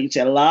this week. It's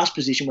our last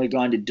position we're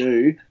going to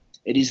do.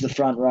 It is the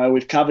front row.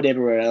 We've covered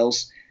everywhere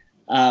else.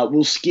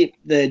 We'll skip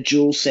the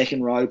dual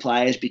second row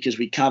players because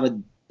we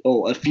covered,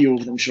 or a few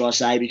of them, should I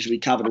say, because we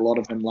covered a lot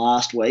of them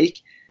last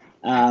week.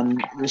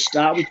 We'll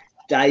start with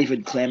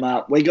David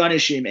Klemmer. We're going to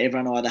assume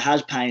everyone either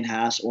has Payne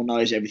Haas or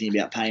knows everything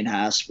about Payne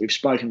Haas. We've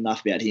spoken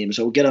enough about him,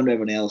 so we'll get on to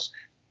everyone else.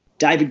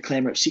 David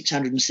Klemmer at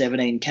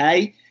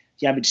 617K.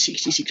 He averaged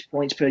 66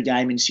 points per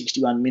game in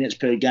 61 minutes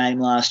per game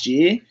last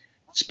year.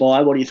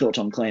 Spy, what are your thoughts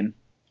on Clem?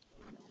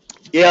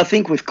 Yeah, I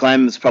think with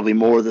Clem, it's probably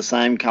more of the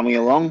same coming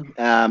along.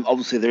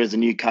 Obviously, there is a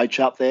new coach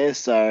up there,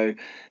 so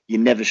you're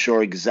never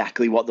sure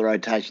exactly what the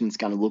rotation is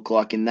going to look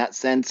like in that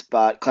sense.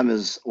 But Clem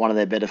is one of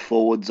their better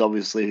forwards,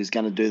 obviously, who's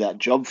going to do that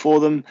job for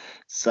them.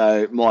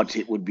 So my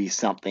tip would be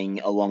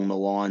something along the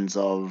lines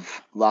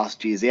of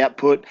last year's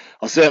output.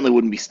 I certainly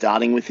wouldn't be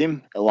starting with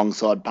him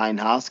alongside Payne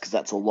Haas because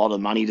that's a lot of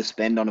money to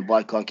spend on a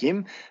bloke like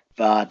him.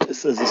 But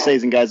as the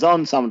season goes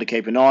on, someone to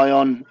keep an eye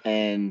on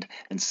and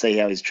see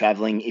how he's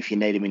travelling. If you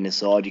need him in the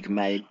side, you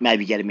can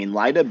maybe get him in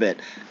later, but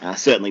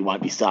certainly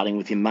won't be starting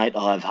with him, mate.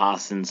 I'll have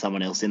Haas and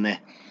someone else in there.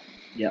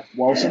 Yeah,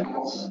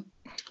 Walson?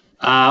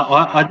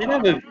 I did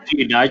have a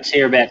few notes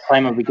here about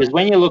Clemmer because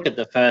when you look at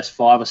the first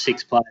 5 or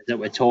 6 players that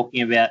we're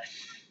talking about,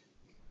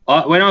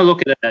 when I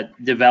look at a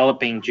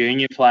developing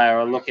junior player,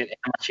 I look at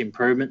how much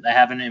improvement they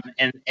have in him,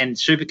 and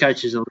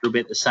Supercoach is a little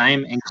bit the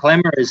same, and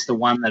Clemmer is the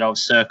one that I've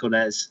circled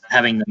as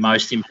having the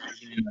most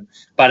improvement in them.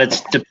 But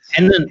it's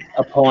dependent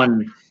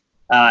upon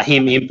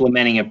him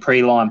implementing a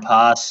pre-line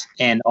pass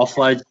and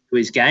offloads to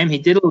his game. He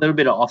did a little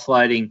bit of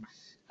offloading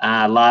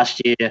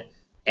last year,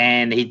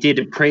 and he did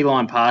a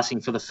pre-line passing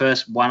for the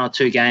first 1 or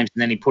 2 games,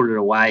 and then he put it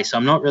away. So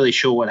I'm not really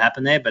sure what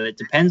happened there, but it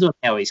depends on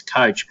how he's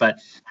coached. But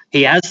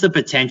he has the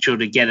potential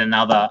to get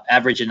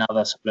average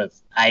another sort of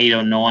 8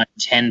 or 9,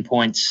 10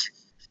 points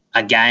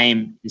a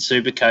game in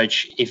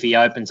Supercoach if he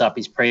opens up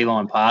his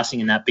pre-line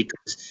passing and that,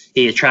 because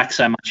he attracts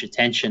so much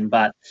attention.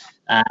 But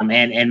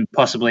and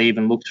possibly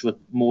even looks for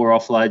more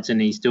offloads than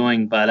he's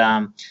doing. But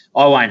I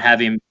won't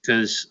have him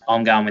because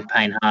I'm going with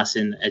Payne Haas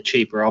in a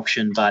cheaper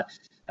option. But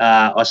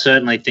I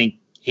certainly think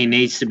he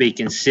needs to be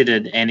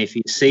considered, and if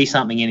you see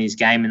something in his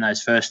game in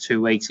those first 2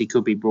 weeks, he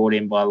could be brought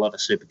in by a lot of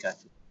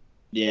Supercoaches.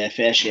 Yeah,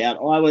 fair shout.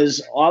 I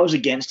was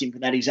against him for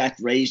that exact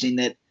reason,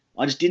 that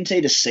I just didn't see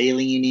the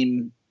ceiling in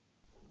him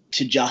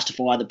to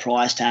justify the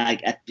price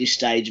tag at this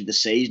stage of the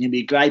season. He'll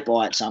be a great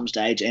buy at some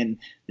stage, and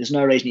there's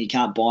no reason you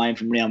can't buy him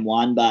from round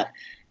 1. But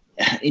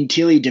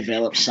until he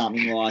develops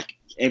something like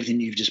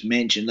everything you've just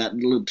mentioned, that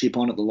little tip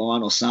on at the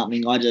line or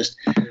something,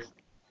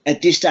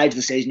 at this stage of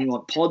the season, you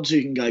want pods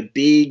who can go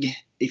big.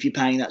 If you're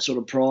paying that sort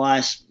of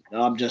price,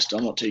 I'm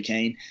not too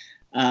keen.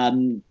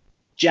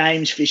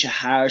 James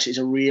Fisher-Harris is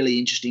a really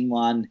interesting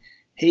one.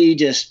 He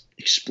just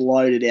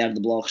exploded out of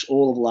the blocks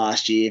all of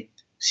last year.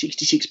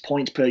 66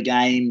 points per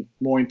game,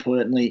 more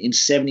importantly, in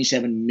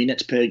 77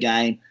 minutes per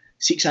game,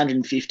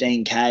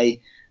 615K.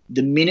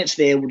 The minutes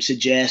there would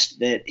suggest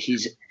that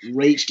he's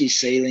reached his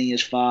ceiling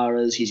as far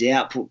as his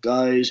output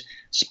goes.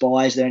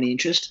 Spy, is there any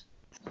interest?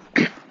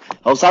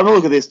 I was having a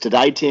look at this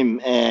today, Tim,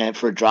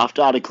 for a draft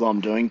article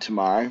I'm doing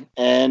tomorrow.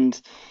 And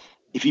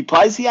if he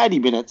plays the 80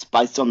 minutes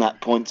based on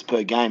that points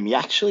per game, he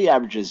actually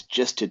averages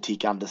just a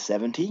tick under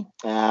 70.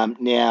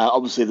 Now,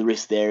 obviously, the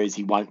risk there is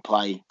he won't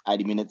play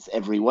 80 minutes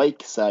every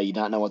week, so you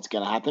don't know what's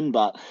going to happen.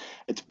 But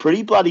it's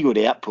pretty bloody good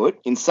output.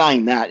 In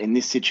saying that, in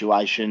this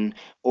situation,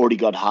 already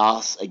got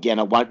Haas. Again,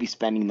 I won't be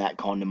spending that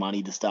kind of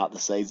money to start the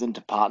season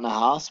to partner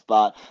Haas.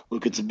 But,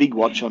 look, it's a big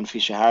watch on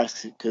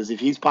Fisher-Harris because if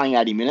he's playing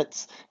 80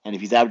 minutes and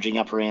if he's averaging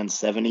up around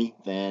 70,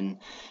 then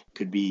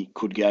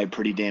could go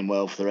pretty damn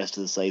well for the rest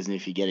of the season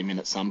if you get him in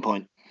at some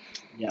point.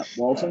 Yeah,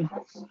 Walton?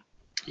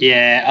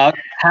 Yeah,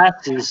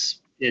 Haas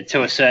is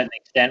to a certain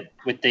extent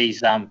with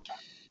these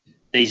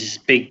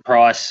big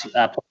price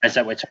players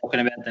that we're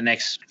talking about, the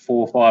next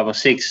 4, 5 or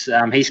 6,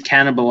 he's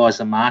cannibalised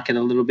the market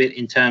a little bit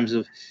in terms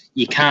of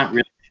you can't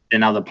really get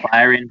another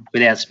player in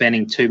without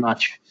spending too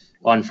much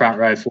on front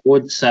row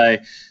forward. So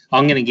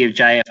I'm going to give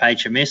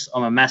JFH a miss.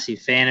 I'm a massive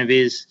fan of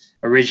his.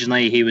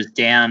 Originally, he was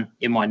down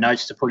in my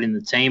notes to put in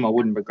the team. I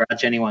wouldn't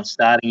begrudge anyone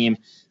starting him.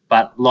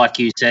 But like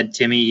you said,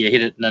 Timmy, you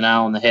hit it the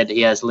nail on the head.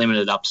 He has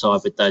limited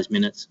upside with those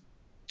minutes.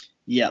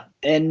 Yeah,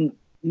 and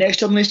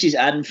next on the list is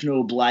Adam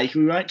Fanua-Blake,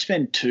 who we won't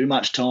spend too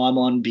much time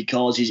on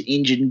because he's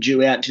injured and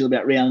due out until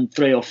about round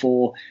 3 or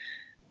 4.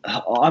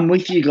 I'm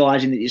with you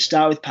guys in that you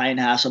start with Payne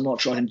Haas. I'm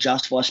not sure I can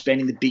justify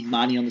spending the big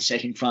money on the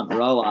second front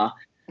rower,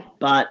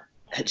 but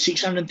at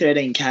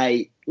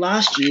 613k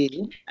last year,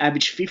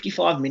 averaged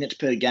 55 minutes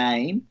per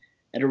game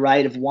at a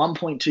rate of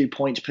 1.2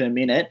 points per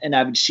minute and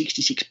averaged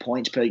 66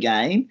 points per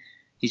game.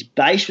 His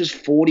base was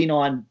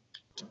 49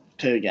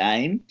 per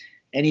game,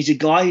 and he's a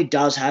guy who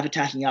does have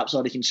attacking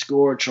upside. He can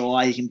score a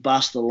try, he can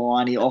bust the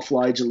line, he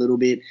offloads a little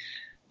bit.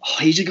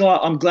 He's a guy,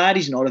 I'm glad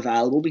he's not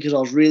available because I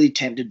was really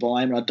tempted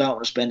by him and I don't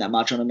want to spend that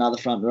much on another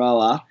front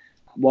rower.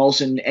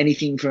 Walson,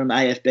 anything from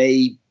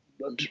AFB,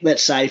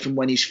 let's say from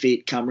when he's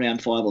fit, come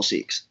round 5 or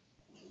 6.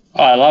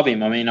 Oh, I love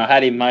him. I mean, I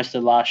had him most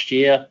of last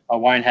year. I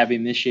won't have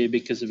him this year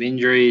because of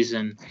injuries,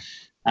 and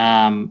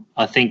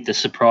I think the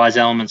surprise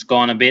element's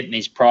gone a bit and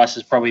his price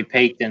has probably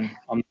peaked, and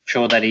I'm not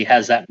sure that he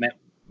has that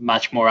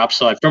much more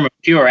upside. From a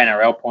pure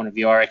NRL point of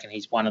view, I reckon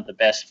he's one of the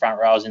best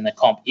front rowers in the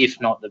comp, if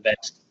not the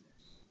best.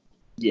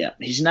 Yeah,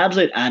 he's an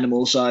absolute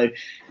animal, so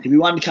he'll be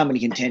one to come into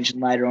contention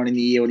later on in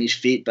the year when he's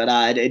fit, but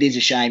it is a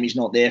shame he's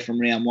not there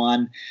from round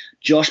 1.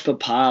 Josh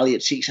Papali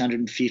at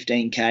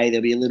 615k.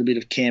 There'll be a little bit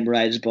of Canberra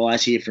Raiders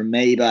bias here from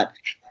me, but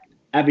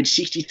averaged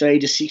 63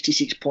 to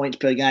 66 points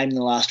per game in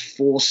the last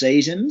 4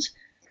 seasons.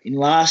 In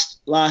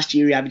last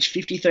year, he averaged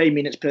 53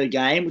 minutes per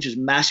game, which is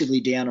massively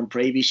down on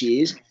previous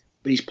years,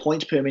 but his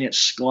points per minute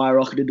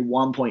skyrocketed to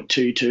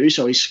 1.22,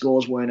 so his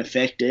scores weren't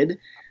affected.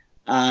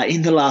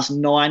 In the last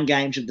 9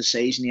 games of the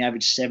season, he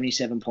averaged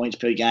 77 points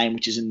per game,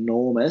 which is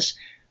enormous.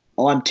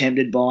 I'm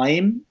tempted by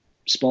him.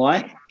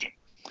 Spy?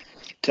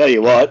 Tell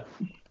you what,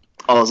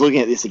 I was looking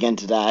at this again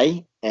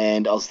today,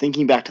 and I was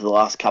thinking back to the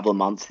last couple of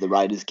months of the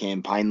Raiders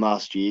campaign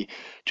last year.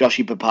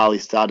 Joshy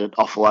Papali started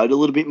offload a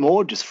little bit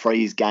more, just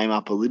free his game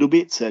up a little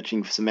bit,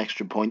 searching for some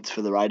extra points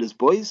for the Raiders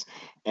boys.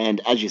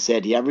 And as you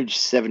said, he averaged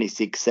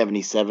 76,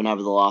 77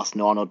 over the last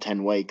 9 or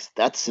 10 weeks.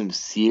 That's some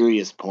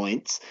serious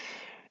points.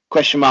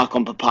 Question mark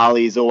on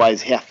Papali is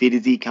always how fit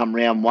is he come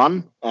round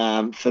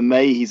 1. For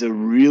me, he's a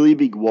really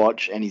big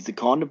watch, and he's the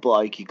kind of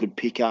bloke you could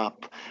pick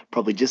up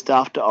probably just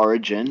after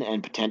Origin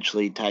and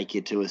potentially take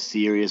you to a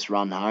serious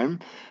run home.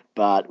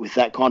 But with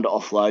that kind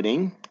of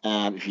offloading,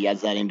 if he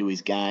adds that into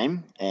his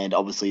game and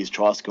obviously his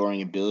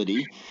try-scoring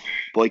ability,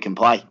 boy can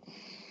play.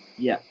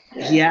 Yeah.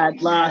 He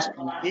had last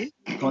year,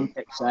 for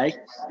context sake,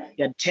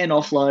 he had 10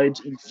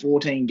 offloads in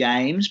 14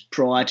 games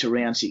prior to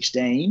round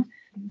 16.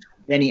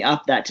 Then he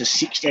upped that to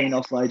 16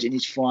 offloads in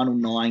his final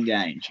 9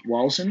 games.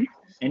 Walson,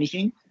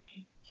 anything?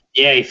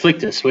 Yeah, he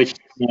flicked a switch.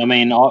 I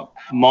mean, my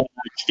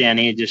notes down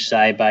here just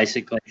say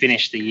basically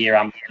finished the year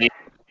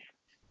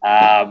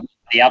unbelievable.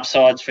 The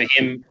upsides for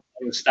him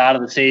at the start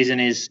of the season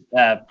is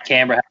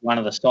Canberra had one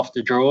of the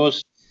softer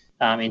draws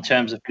in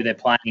terms of who they're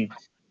playing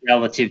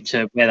relative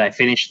to where they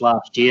finished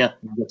last year.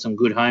 They've got some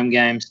good home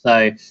games.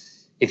 So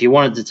if you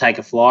wanted to take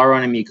a flyer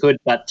on him, you could.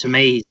 But to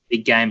me, he's a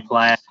big game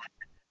player.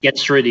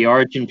 Gets through the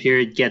Origin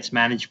period, gets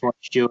managed by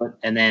Stewart,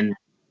 and then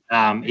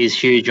is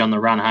huge on the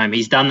run home.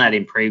 He's done that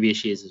in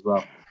previous years as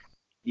well.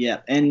 Yeah,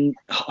 and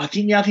I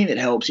think the other thing that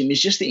helps him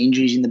is just the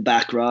injuries in the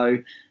back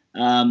row.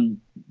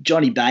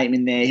 Johnny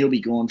Bateman there, he'll be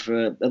gone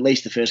for at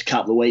least the first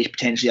couple of weeks,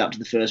 potentially up to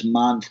the first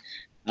month.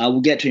 We'll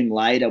get to him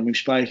later. We've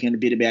spoken a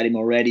bit about him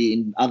already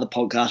in other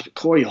podcasts, but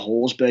Corey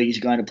Horsburgh is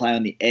going to play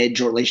on the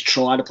edge, or at least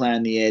try to play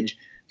on the edge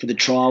for the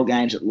trial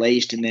games at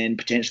least, and then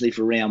potentially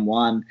for round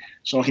 1.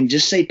 So I can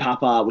just see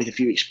Papa with a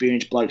few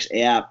experienced blokes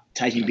out,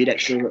 taking a bit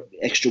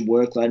extra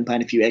workload and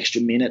playing a few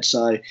extra minutes.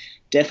 So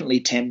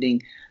definitely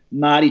tempting.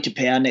 Marty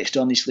Tapau next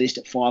on this list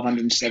at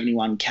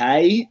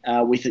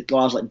 571k, with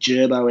guys like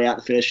Gerbo out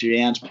the first few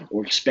rounds,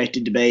 or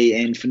expected to be,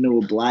 and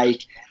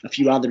Fanua-Blake, a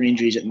few other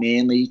injuries at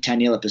Manly,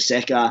 Taniela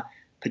Paseka,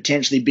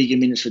 potentially bigger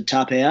minutes for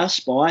Tapau.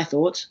 Spy,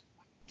 thoughts?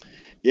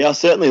 Yeah, I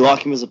certainly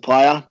like him as a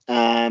player.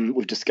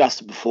 We've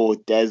discussed it before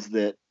with Des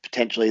that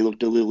potentially he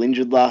looked a little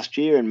injured last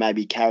year and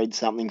maybe carried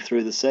something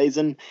through the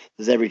season.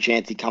 There's every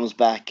chance he comes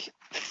back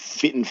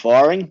fit and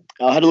firing.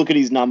 I had a look at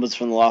his numbers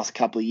from the last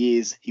couple of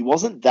years. He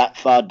wasn't that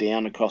far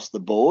down across the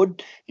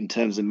board in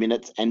terms of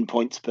minutes and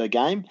points per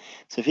game.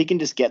 So if he can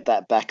just get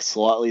that back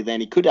slightly,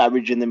 then he could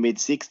average in the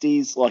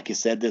mid-60s. Like you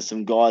said, there's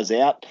some guys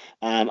out.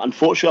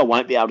 Unfortunately, I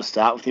won't be able to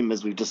start with him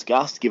as we've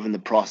discussed, given the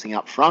pricing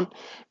up front.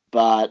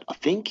 But I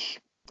think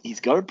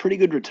he's got a pretty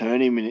good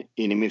return in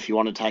him if you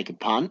want to take a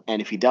punt.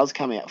 And if he does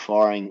come out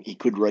firing, he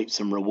could reap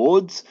some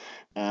rewards.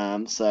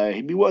 So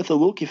he'd be worth a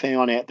look if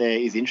anyone out there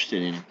is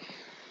interested in him.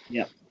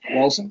 Yeah.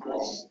 Walson?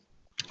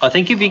 I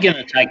think if you're going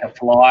to take a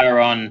flyer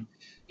on,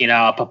 a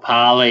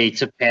Papali,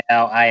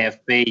 Tapau,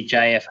 AFB,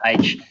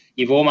 JFH,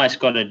 you've almost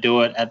got to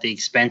do it at the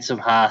expense of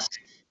Haas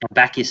and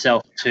back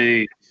yourself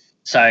to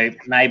So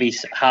maybe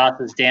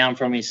Hart is down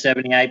from his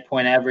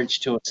 78-point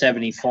average to a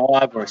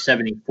 75 or a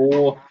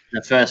 74 in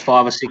the first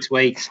 5 or 6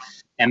 weeks,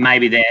 and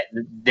maybe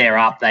they're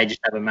up. They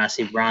just have a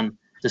massive run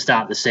to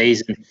start the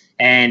season.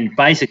 And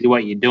basically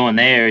what you're doing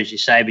there is you're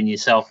saving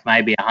yourself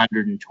maybe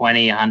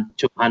 120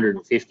 to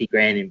 150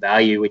 grand in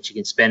value, which you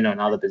can spend on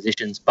other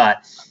positions.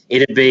 But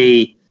it'd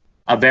be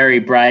a very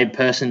brave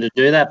person to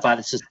do that, but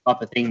it's the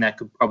type of thing that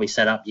could probably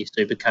set up your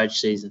super coach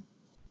season.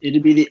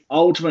 It'd be the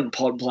ultimate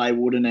pod play,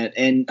 wouldn't it?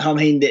 And, I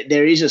mean,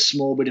 there is a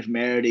small bit of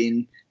merit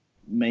in,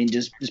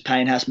 does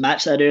Payne Haas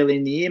match that early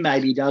in the year?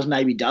 Maybe he does,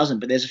 maybe he doesn't.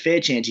 But there's a fair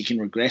chance he can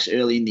regress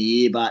early in the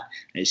year. But,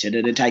 as I said,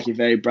 it'd take a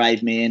very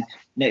brave man.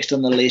 Next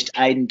on the list,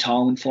 Aiden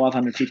Tolman,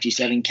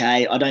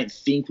 557K. I don't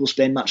think we'll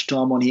spend much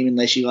time on him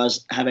unless you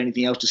guys have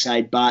anything else to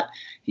say. But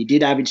he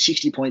did average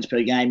 60 points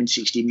per game and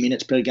 60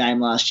 minutes per game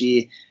last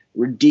year,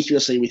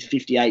 ridiculously with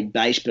 58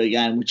 base per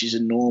game, which is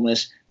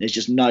enormous. There's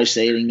just no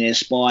ceiling there.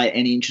 Spy,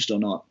 any interest or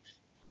not?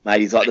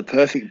 Mate, he's like the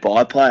perfect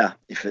buy player.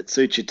 If it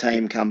suits your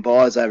team, come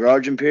buys over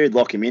Origin period,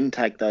 lock him in,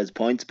 take those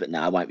points. But no,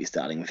 I won't be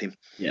starting with him.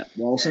 Yeah.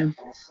 Walson?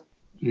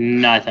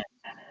 No,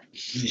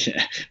 thanks.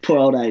 Yeah, poor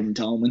old Aiden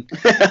Tolman.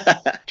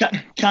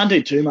 Can't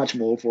do too much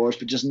more for us,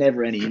 but just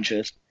never any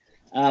interest.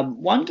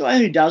 One guy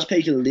who does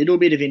pique a little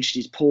bit of interest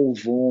is Paul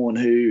Vaughan,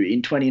 who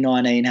in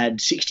 2019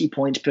 had 60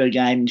 points per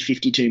game and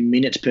 52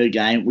 minutes per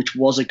game, which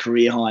was a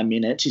career-high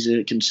minutes, is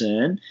a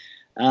concern.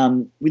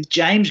 With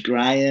James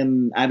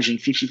Graham averaging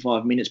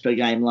 55 minutes per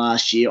game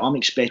last year, I'm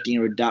expecting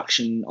a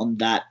reduction on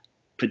that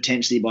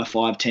potentially by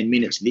 5-10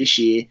 minutes this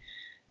year.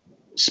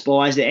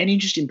 Spy, is there any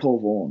interest in Paul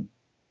Vaughan?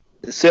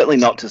 Certainly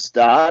not to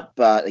start,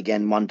 but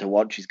again, one to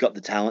watch. He's got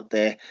the talent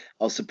there.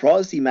 I was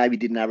surprised he maybe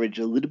didn't average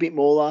a little bit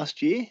more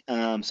last year,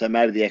 so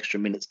maybe the extra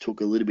minutes took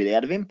a little bit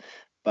out of him.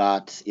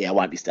 But, yeah, I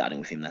won't be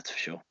starting with him, that's for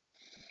sure.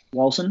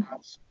 Walson?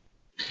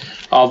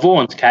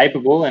 Vaughan's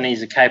capable, and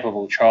he's a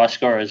capable try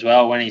scorer as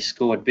well. When he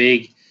scored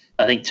big,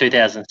 I think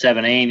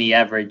 2017, he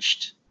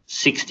averaged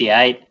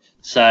 68.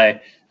 So,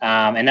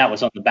 and that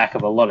was on the back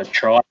of a lot of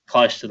tries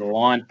close to the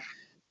line.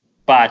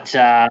 But,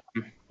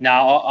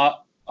 no,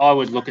 I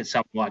would look at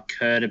someone like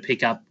Kerr to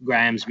pick up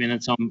Graham's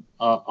minutes.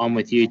 I'm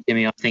with you,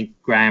 Timmy. I think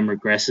Graham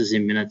regresses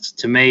in minutes.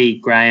 To me,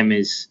 Graham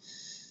is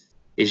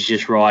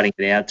just riding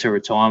it out to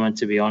retirement,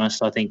 to be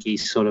honest. I think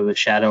he's sort of a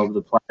shadow of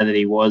the player that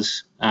he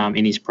was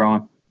in his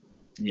prime.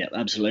 Yeah,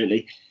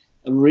 absolutely.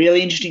 A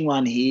really interesting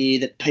one here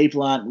that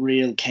people aren't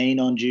real keen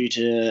on due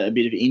to a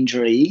bit of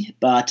injury,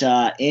 but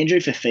Andrew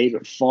Fafita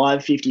at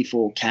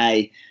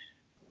 554K.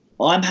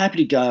 I'm happy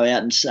to go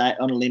out and say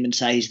on a limb and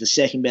say he's the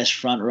second best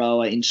front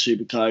rower in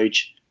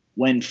Supercoach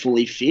when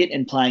fully fit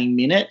and playing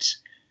minutes.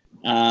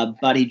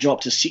 But he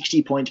dropped to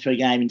 60 points per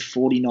game and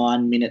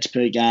 49 minutes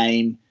per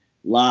game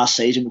last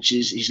season, which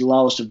is his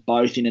lowest of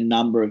both in a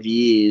number of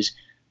years.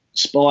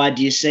 Spy,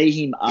 do you see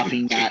him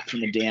upping that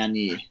from a down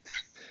year?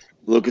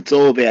 Look, it's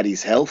all about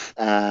his health.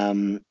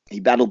 He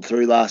battled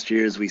through last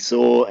year, as we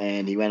saw,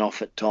 and he went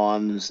off at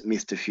times,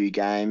 missed a few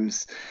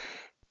games.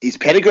 His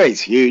pedigree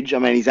is huge. I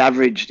mean, he's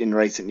averaged in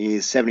recent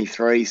years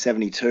 73,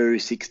 72,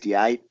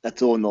 68.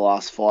 That's all in the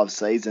last 5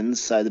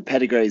 seasons. So the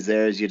pedigree is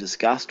there, as you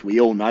discussed. We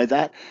all know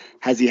that.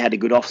 Has he had a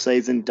good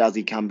off-season? Does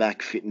he come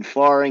back fit and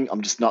firing?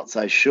 I'm just not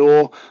so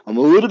sure. I'm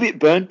a little bit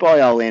burnt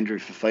by old Andrew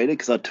Fafita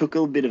because I took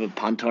a bit of a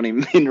punt on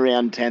him in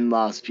round 10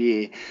 last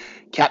year.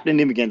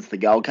 Captained him against the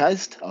Gold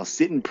Coast. I was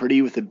sitting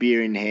pretty with a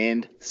beer in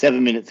hand.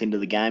 7 minutes into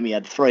the game, he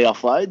had 3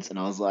 offloads, and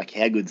I was like,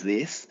 how good's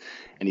this?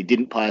 And he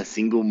didn't play a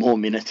single more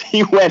minute.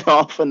 He went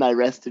off and they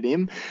rested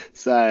him.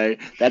 So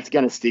that's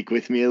going to stick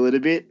with me a little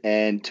bit.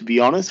 And to be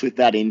honest, with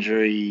that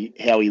injury,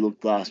 how he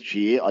looked last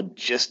year, I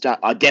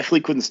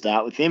definitely couldn't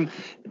start with him.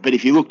 But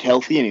if he looked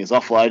healthy and he was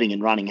offloading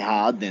and running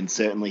hard, then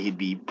certainly he'd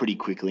be pretty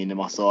quickly into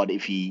my side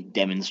if he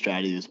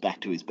demonstrated he was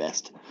back to his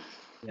best.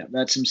 Yeah,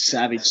 that's some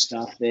savage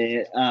stuff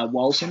there.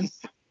 Walson?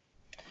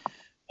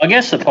 I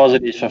guess the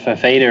positives for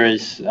Fafita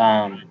is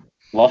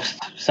lost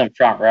some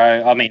front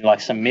row. I mean,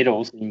 like some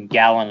middles in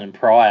Gallen and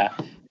Pryor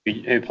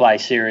who play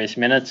serious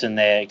minutes and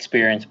they're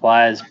experienced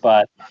players.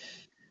 But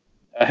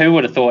who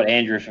would have thought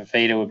Andrew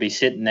Fafita would be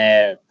sitting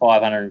there at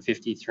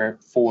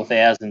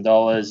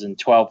 $554,000 and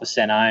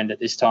 12% owned at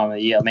this time of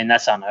the year? I mean,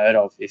 that's unheard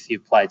of if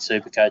you've played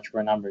Supercoach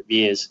for a number of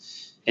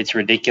years. It's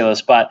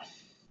ridiculous. But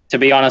to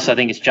be honest, I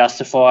think it's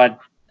justified.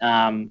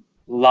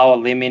 Lower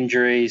limb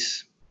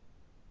injuries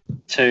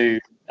to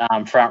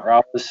front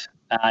rowers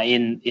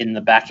in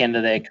the back end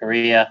of their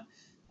career,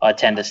 I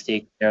tend to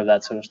steer clear of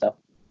that sort of stuff.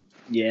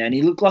 Yeah, and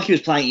he looked like he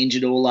was playing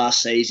injured all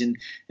last season.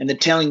 And the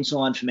telling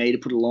sign for me to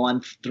put a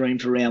line through him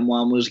for round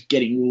 1 was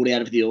getting ruled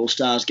out of the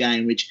All-Stars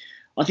game, which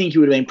I think he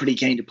would have been pretty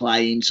keen to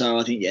play in. So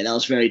I think, yeah, that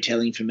was very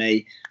telling for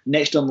me.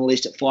 Next on the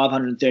list at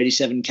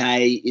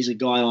 537K is a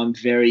guy I'm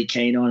very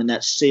keen on, and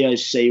that's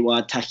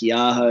Siwa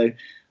Takiaho.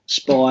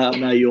 Spy, I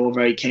know you're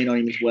very keen on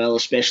him as well,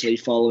 especially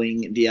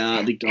following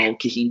the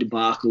goal-kicking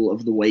debacle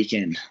of the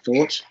weekend.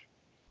 Thoughts?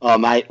 Oh,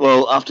 mate,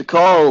 well, after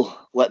Cole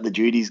let the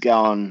duties go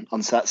on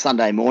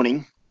Sunday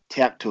morning,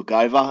 Tout took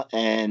over,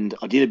 and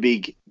I did a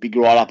big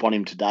write-up on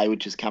him today,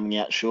 which is coming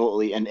out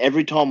shortly. And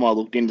every time I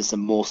looked into some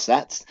more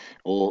stats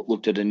or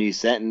looked at a new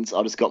sentence,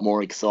 I just got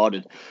more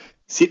excited.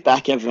 Sit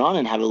back, everyone,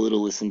 and have a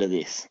little listen to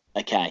this.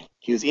 Okay,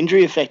 he was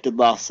injury affected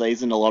last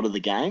season, a lot of the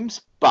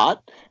games,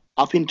 but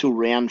up until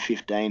round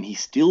 15, he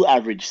still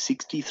averaged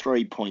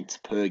 63 points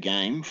per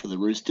game for the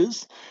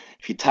Roosters.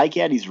 If you take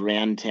out his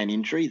round 10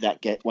 injury,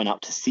 that went up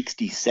to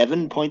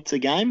 67 points a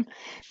game.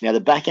 Now, the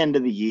back end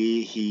of the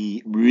year,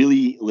 he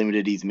really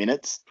limited his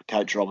minutes,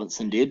 Coach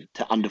Robinson did,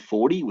 to under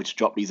 40, which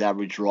dropped his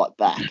average right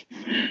back.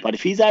 But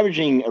if he's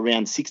averaging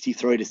around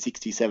 63 to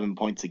 67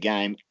 points a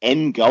game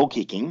and goal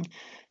kicking,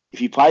 if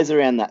he plays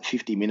around that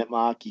 50-minute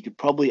mark, you could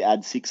probably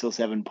add 6 or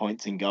 7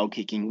 points in goal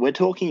kicking. We're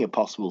talking a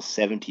possible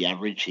 70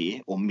 average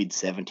here, or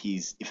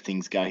mid-70s if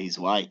things go his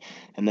way.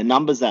 And the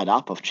numbers add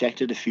up. I've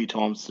checked it a few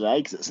times today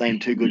because it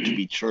seemed too good to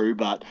be true.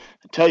 But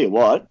I tell you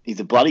what, he's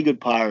a bloody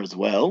good player as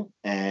well.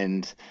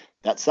 And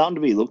that's something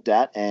to be looked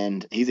at.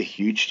 And he's a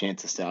huge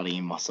chance of starting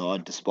in my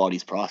side despite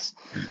his price.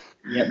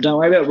 Yep, don't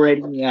worry about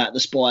reading the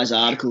Spies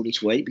article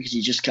this week because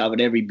you just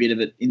covered every bit of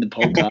it in the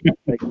podcast.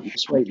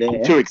 Sweet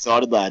there. Too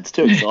excited, lads.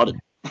 Too excited.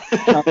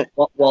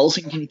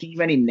 Walson, can you think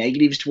of any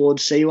negatives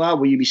towards Siwa?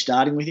 Will you be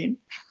starting with him?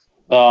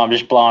 Oh, I'm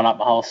just blowing up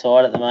my whole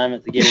side at the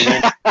moment to get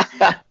him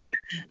in.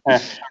 No,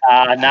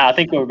 I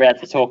think we're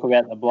about to talk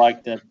about the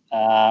bloke that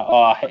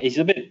he's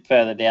a bit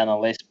further down the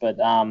list, but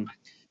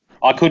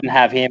I couldn't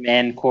have him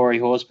and Corey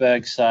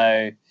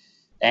Horsburgh,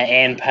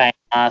 and paying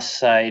us,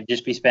 so you'd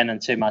just be spending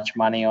too much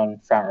money on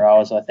front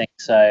rows, I think.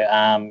 So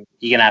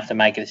you're going to have to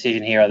make a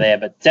decision here or there,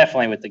 but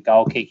definitely with the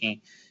goal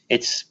kicking,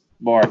 it's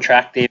more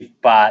attractive,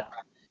 but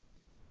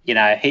you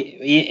know,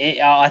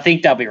 I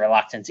think they'll be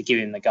reluctant to give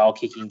him the goal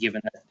kicking given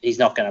that he's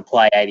not going to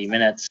play 80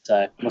 minutes.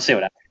 So we'll see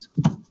what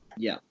happens.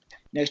 Yeah.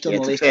 Next on the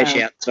it's list. A fair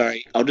shout.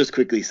 Sorry, I'll just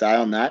quickly say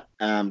on that,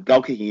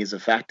 goal kicking is a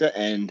factor,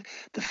 and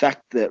the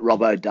fact that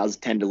Robbo does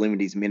tend to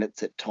limit his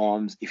minutes at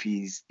times if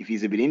he's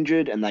a bit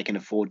injured and they can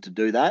afford to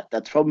do that,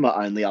 that's probably my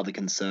only other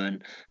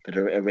concern. But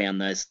around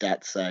those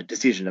stats,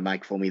 decision to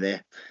make for me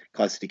there,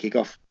 closer to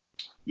kickoff.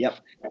 Yep.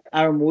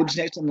 Aaron Woods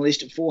next on the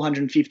list at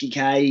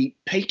 450k.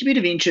 Piqued a bit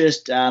of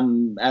interest,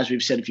 as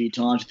we've said a few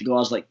times, with the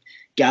guys like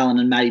Gallen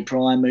and Matty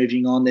Prime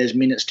moving on. There's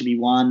minutes to be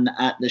won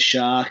at the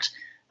Sharks.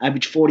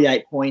 Averaged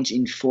 48 points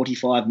in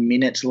 45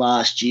 minutes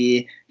last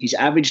year. He's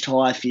averaged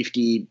high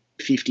 50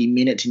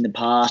 minutes in the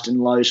past and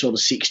low sort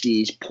of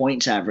 60s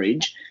points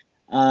average.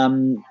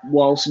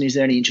 Walson, is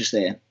there any interest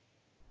there?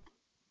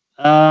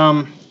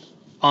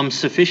 I'm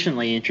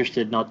sufficiently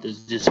interested not to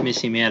dismiss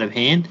him out of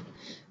hand.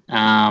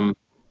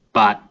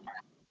 But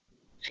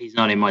he's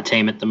not in my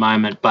team at the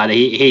moment. But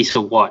he's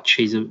a watch.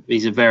 He's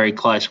a very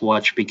close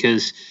watch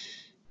because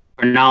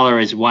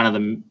Cronulla is one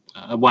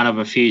of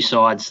a few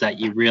sides that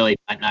you really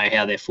don't know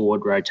how their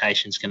forward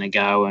rotation's going to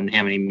go and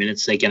how many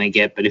minutes they're going to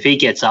get. But if he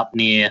gets up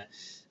near,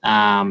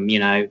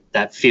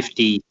 that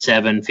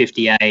 57,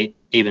 58,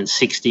 even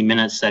 60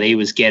 minutes that he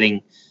was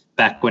getting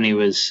back when he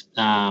was,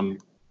 at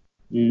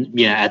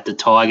the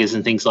Tigers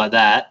and things like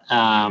that,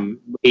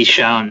 he's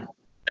shown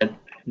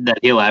that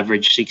he'll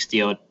average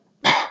 60 odd.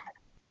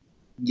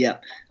 Yeah,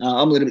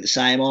 I'm a little bit the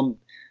same.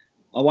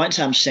 I won't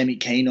say I'm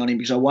semi-keen on him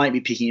because I won't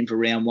be picking him for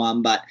round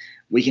one, but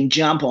we can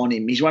jump on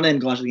him. He's one of them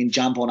guys we can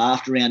jump on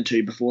after round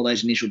two before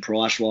those initial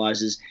price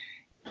rises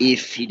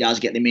if he does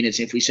get the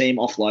minutes. If we see him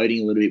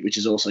offloading a little bit, which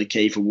is also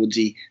key for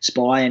Woodsy.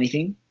 Spy,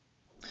 anything?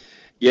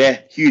 Yeah,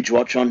 huge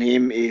watch on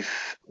him.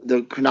 If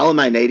the Cronulla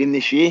may need him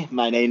this year,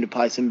 may need him to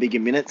play some bigger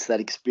minutes. That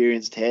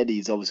experienced head,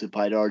 he's obviously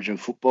played Origin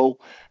football.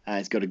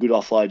 He's got a good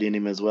offload in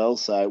him as well.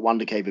 So one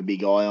to keep a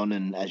big eye on.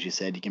 And as you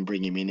said, you can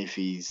bring him in if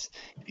he's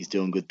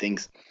doing good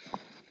things.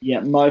 Yeah,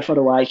 Mo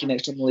Fotuaika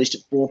next on the list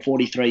at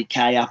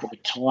 443k up at the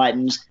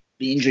Titans.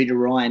 The injury to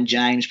Ryan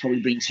James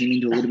probably brings him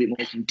into a little bit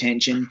more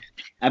contention.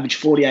 Averaged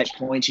 48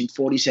 points in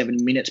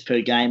 47 minutes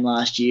per game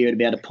last year at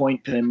about a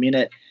point per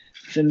minute.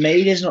 For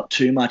me, there's not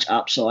too much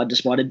upside,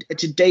 despite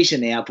it's a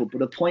decent output,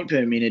 but a point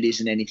per minute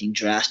isn't anything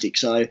drastic.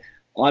 So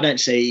I don't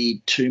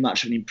see too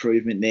much of an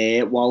improvement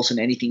there. Walson,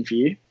 anything for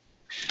you?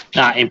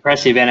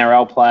 Impressive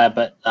NRL player,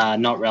 but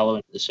not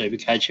relevant to the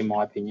Supercoach, in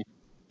my opinion.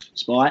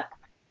 Spite?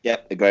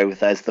 Yep, agree with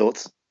those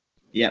thoughts.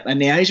 Yep, and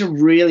now here's a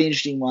really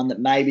interesting one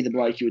that maybe the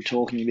bloke you were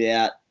talking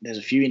about, there's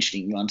a few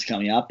interesting ones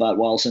coming up, but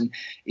Walson,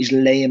 is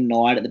Liam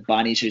Knight at the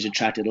Bunnies, who's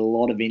attracted a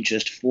lot of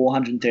interest,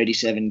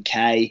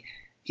 437k.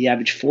 He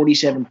averaged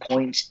 47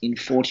 points in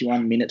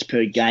 41 minutes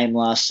per game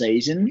last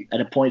season at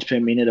a points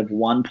per minute of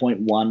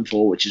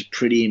 1.14, which is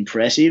pretty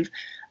impressive.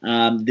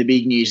 The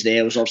big news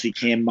there was obviously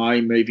Cam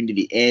Murray moving to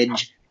the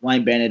edge.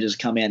 Wayne Bennett has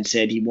come out and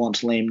said he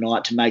wants Liam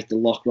Knight to make the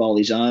lock roll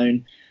his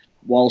own.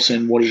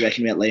 Walson, what do you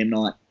reckon about Liam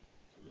Knight?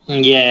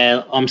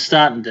 Yeah, I'm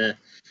starting to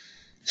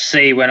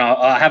see when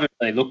I haven't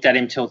really looked at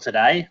him till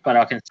today, but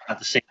I can start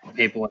to see what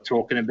people are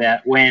talking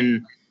about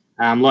when,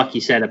 like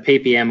you said, a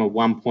PPM of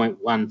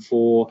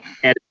 1.14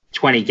 out of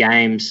 20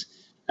 games.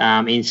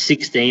 In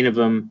 16 of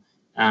them,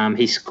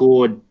 he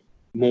scored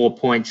more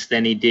points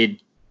than he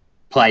did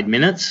played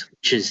minutes,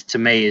 which is to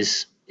me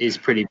is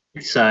pretty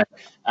big. So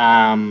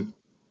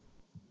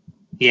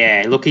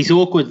Yeah, look, he's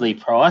awkwardly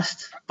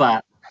priced,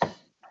 but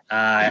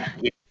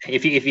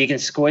if you can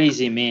squeeze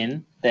him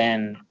in,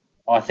 then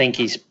I think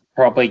he's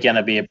probably going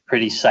to be a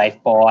pretty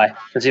safe buy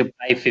because he'll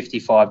play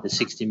 55 to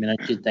 60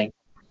 minutes, you'd think.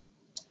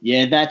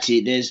 Yeah, that's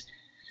it. There's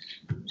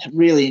a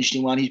really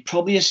interesting one. He's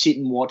probably a sit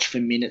and watch for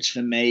minutes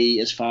for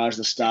me as far as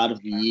the start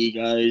of the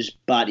year goes.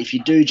 But if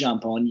you do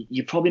jump on,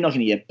 you're probably not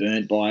going to get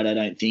burnt by it, I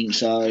don't think.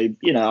 So,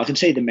 I can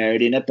see the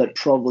merit in it, but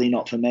probably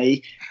not for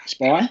me.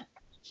 Spy?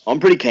 I'm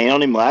pretty keen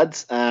on him,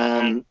 lads.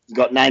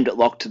 Got named at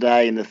lock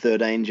today in the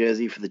 13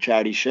 jersey for the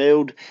Charity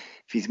Shield.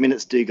 If his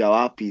minutes do go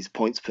up, his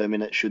points per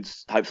minute should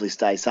hopefully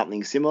stay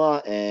something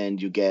similar, and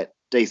you'll get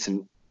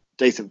decent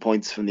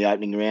points from the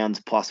opening rounds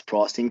plus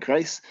price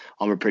increase.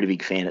 I'm a pretty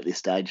big fan at this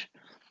stage.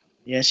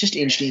 Yeah, it's just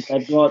interesting.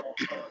 They've got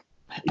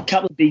a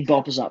couple of big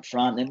boppers up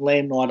front, and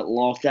Liam Knight at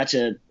lock. That's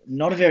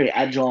not a very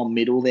agile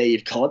middle there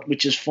you've got,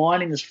 which is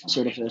fine in the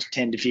sort of first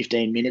 10 to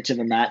 15 minutes of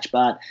a match,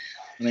 but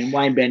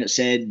Wayne Bennett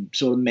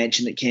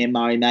mentioned that Cam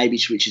Murray maybe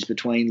switches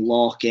between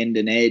lock, end,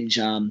 and edge.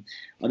 I'm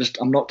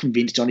not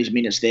convinced on his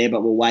minutes there,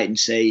 but we'll wait and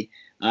see.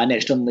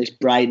 Next on the list,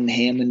 Braden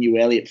Hamlin, New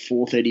Elliott,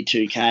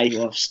 432k,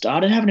 who I've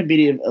started having a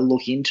bit of a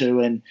look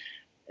into, and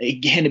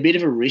again, a bit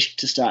of a risk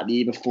to start the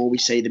year before we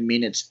see the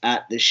minutes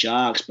at the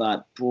Sharks.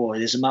 But boy,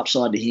 there's some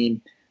upside to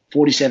him.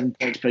 47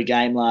 points per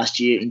game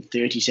last year in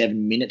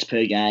 37 minutes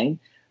per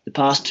game. The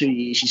past 2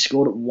 years, he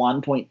scored at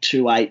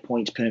 1.28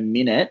 points per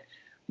minute,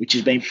 which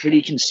has been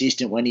pretty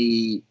consistent when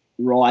he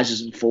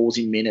rises and falls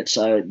in minutes.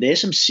 So there's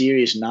some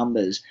serious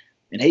numbers,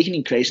 and he can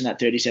increase in that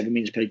 37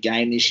 minutes per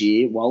game this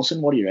year.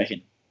 Wilson, what do you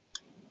reckon?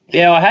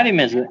 Yeah, I had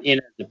him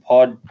in the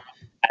pod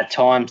at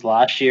times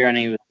last year, and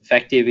he was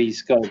effective.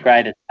 He's got a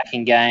great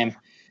attacking game.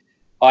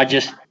 I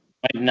just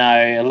don't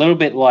know, a little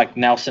bit like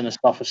Nelson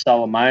Asafa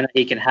Solomona,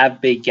 he can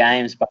have big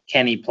games, but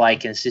can he play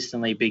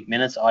consistently big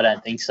minutes? I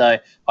don't think so.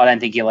 I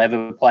don't think he'll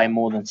ever play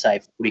more than,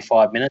 say,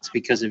 45 minutes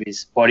because of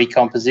his body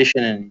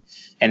composition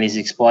and his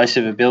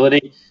explosive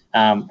ability.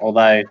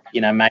 Although,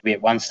 maybe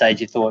at one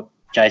stage you thought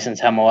Jason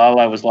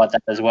Tamalolo was like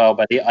that as well,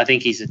 but I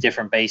think he's a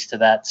different beast to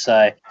that.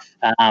 So,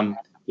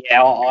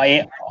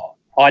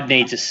 I'd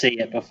need to see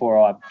it before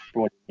I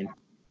brought him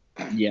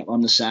in. Yeah,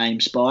 I'm the same.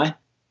 Spy?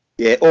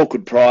 Yeah,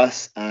 awkward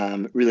price.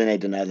 Really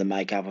need to know the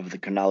makeup of the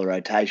Cronulla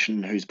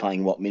rotation, who's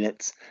playing what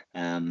minutes.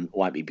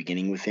 Won't be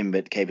beginning with him,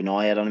 but keep an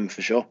eye out on him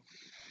for sure.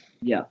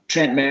 Yeah,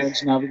 Trent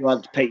Merritt's another guy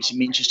that's piqued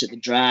some interest at the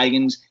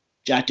Dragons.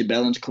 Jack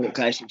DeBellin's court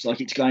case looks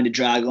like it's going to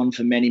drag on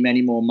for many,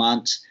 many more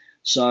months.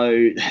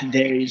 So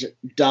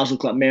does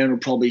look like Merrin will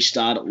probably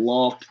start at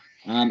lock.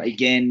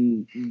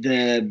 Again,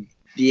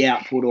 the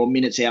output or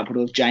minutes output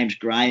of James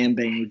Graham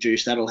being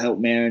reduced, that'll help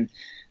Merrin.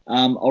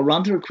 I'll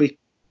run through a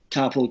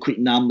couple of quick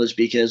numbers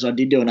because I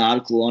did do an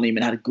article on him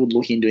and had a good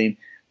look into him.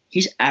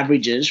 His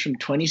averages from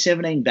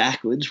 2017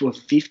 backwards were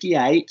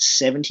 58,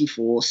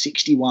 74,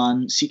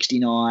 61,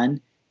 69,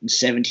 and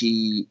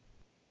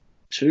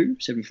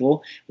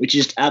 74, which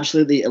is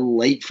absolutely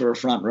elite for a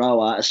front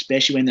rower,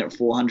 especially when they're at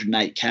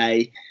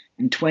 408k.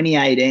 In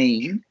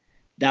 2018,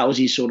 that was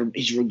his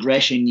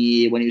regression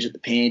year when he was at the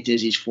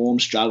Panthers. His form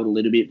struggled a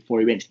little bit before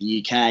he went to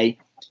the UK.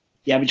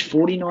 He averaged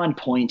 49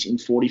 points in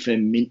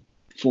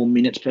 44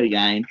 minutes per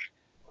game.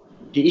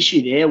 The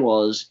issue there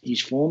was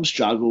his form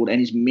struggled and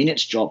his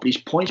minutes dropped, but his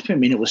points per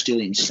minute was still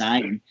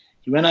insane.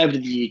 He went over to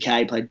the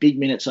UK, played big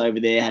minutes over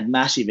there, had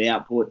massive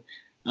output.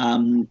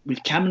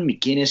 With Cameron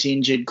McInnes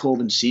injured,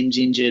 Corbin Sims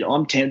injured,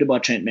 I'm tempted by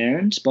Trent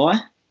Merrin.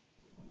 Spy?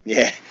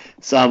 Yeah,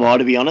 so am I,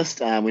 to be honest.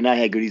 We know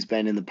how good he's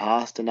been in the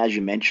past, and as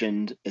you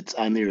mentioned, it's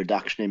only a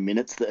reduction in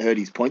minutes that hurt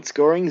his point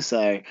scoring.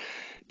 So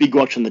big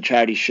watch on the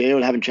Charity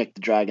Shield. Haven't checked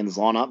the Dragons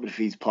lineup, but if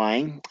he's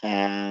playing,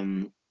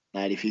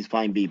 if he's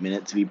playing big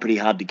minutes, it'd be pretty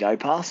hard to go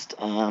past.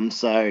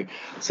 So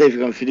see if we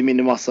can fit him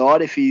into my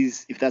side if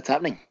that's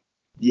happening.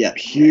 Yeah,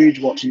 huge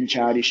watching the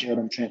Charity Shield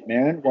on Trent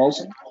Merrin.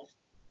 Wilson?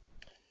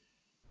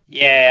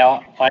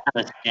 Yeah, I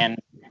understand.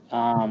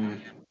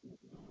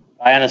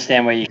 I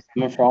understand where you're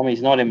coming from.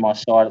 He's not in my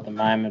side at the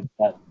moment,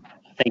 but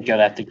I think I'd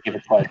have to give a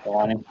close eye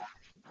on him.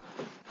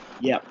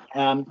 Yeah.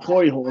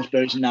 Corey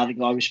Horsburgh's another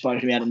guy we've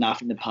spoken about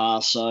enough in the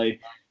past, so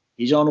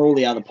he's on all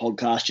the other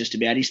podcasts just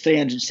about. He's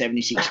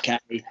 376k.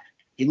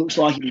 He looks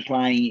like he'll be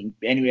playing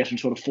anywhere from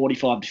sort of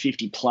 45 to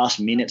 50 plus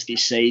minutes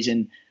this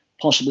season,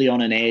 possibly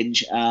on an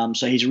edge.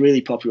 So he's a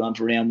really popular one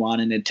for round one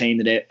and a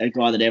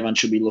guy that everyone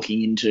should be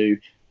looking into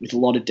with a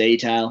lot of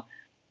detail.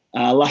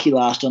 Lucky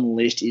last on the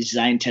list is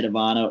Zane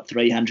Tedavano at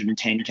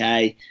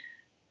 310k,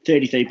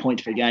 33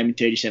 points per game in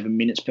 37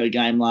 minutes per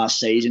game last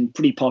season.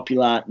 Pretty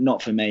popular,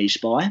 not for me,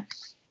 Spy.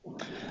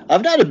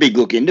 I've had a big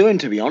look into him,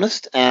 to be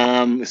honest.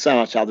 With so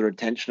much other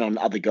attention on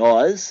other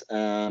guys.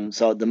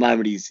 So at the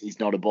moment, he's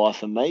not a buy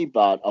for me,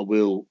 but I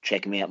will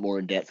check him out more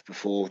in depth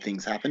before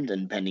things happened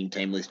and pending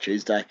team list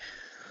Tuesday.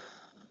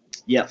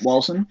 Yeah,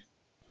 Wilson?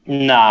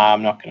 No,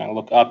 I'm not going to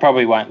look. I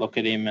probably won't look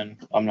at him, and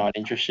I'm not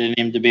interested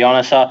in him, to be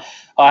honest.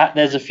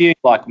 There's a few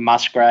like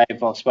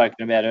Musgrave I've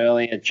spoken about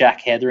earlier.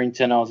 Jack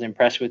Hetherington I was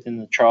impressed with in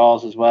the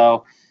trials as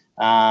well.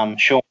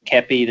 Sean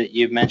Kepi that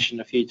you've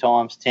mentioned a few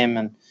times, Tim,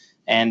 and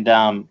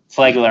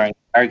Flegler and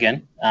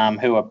Carrigan,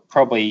 who are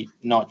probably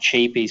not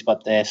cheapies,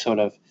 but they're sort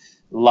of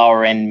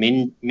lower end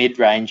mid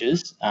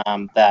ranges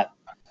that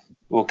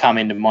will come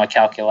into my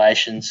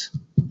calculations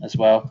as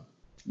well.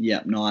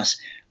 Yep, nice.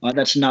 All right,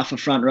 that's enough for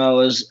front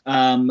rowers.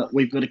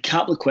 We've got a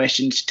couple of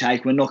questions to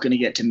take. We're not going to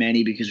get to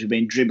many because we've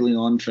been dribbling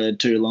on for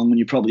too long when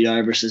you're probably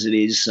over us as it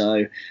is,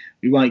 so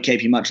we won't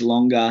keep you much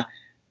longer.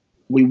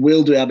 We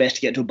will do our best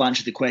to get to a bunch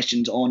of the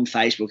questions on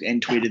Facebook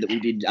and Twitter that we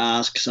did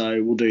ask,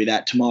 so we'll do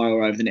that tomorrow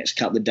or over the next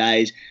couple of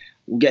days.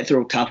 We'll get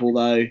through a couple,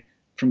 though,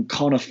 from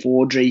Connor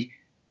Fordry.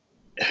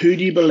 Who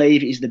do you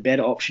believe is the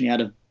better option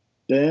out of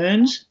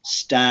Burns,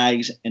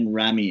 Staggs and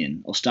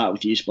Ramian? I'll start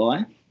with you,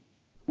 Spy.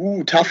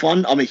 Ooh, tough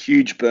one. I'm a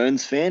huge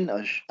Burns fan.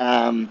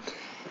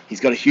 He's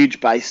got a huge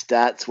base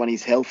stats. When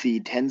he's healthy, he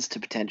tends to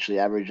potentially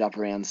average up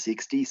around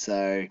 60.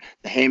 So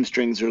the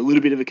hamstrings are a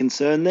little bit of a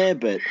concern there.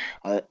 But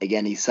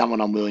again, he's someone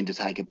I'm willing to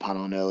take a punt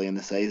on early in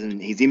the season.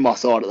 He's in my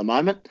side at the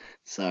moment.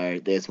 So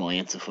there's my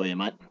answer for you,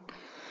 mate.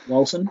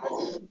 Wilson?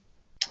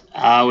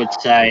 I would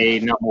say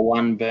number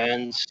 1,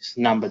 Burns.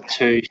 Number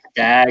 2,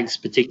 Staggs,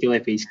 particularly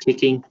if he's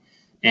kicking.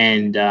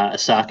 And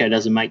Asako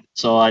doesn't make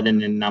the side.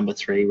 And then number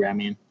 3,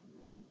 Ramian.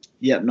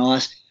 Yep,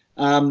 nice.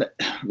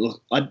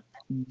 Look,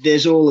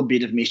 there's all a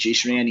bit of mystery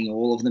surrounding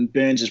all of them.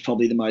 Burns is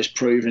probably the most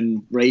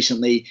proven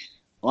recently.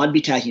 I'd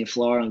be taking a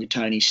flyer on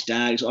Tony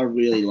Staggs. I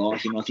really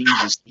like him. I think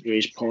he's a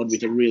serious pod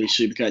with a really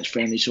Supercoach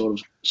friendly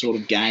sort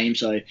of game.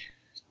 So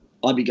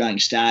I'd be going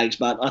Staggs,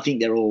 but I think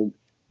they're all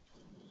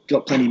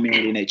got plenty of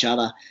merit in each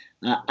other.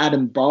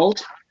 Adam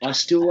Bolt, I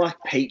still like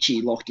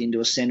Peachy locked into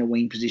a centre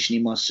wing position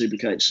in my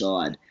Supercoach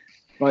side.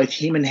 Both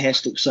him and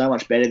Hess look so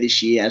much better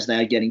this year as they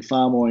are getting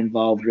far more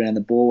involved around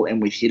the ball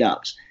and with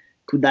hit-ups.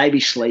 Could they be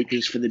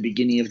sleepers for the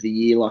beginning of the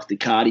year like the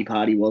Cardi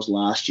Party was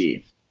last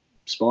year?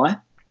 Spy?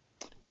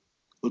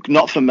 Look,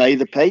 not for me,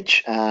 the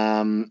Peach.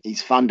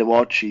 He's fun to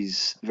watch.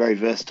 He's a very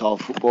versatile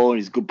footballer.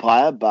 He's a good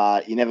player,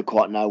 but you never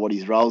quite know what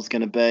his role's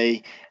going to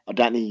be. I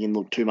don't think you can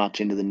look too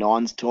much into the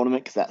Nines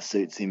tournament because that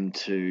suits him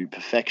to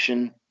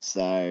perfection.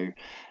 So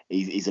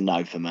he's a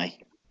no for me.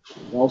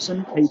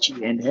 Wilson,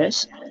 Peachy and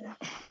Hess?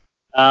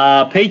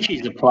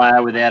 Peachy's a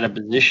player without a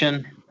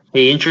position.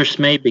 He interests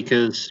me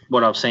because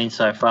what I've seen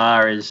so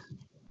far has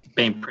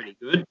been pretty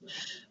good.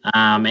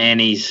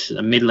 And he's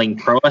a middling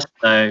price.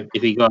 So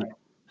if he got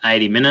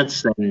 80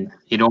 minutes, then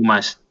he'd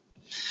almost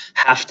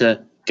have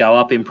to go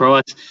up in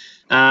price.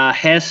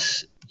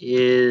 Hess,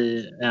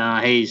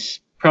 he's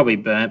probably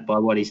burnt by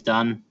what he's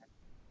done.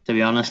 To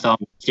be honest, I'm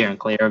steering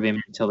clear of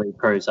him until he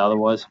proves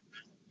otherwise.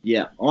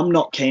 Yeah, I'm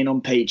not keen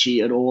on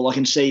Peachy at all. I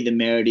can see the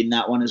merit in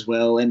that one as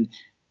well. And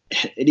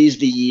it is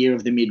the year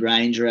of the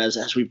mid-ranger,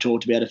 as we've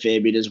talked about a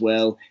fair bit as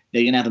well.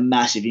 They're going to have a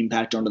massive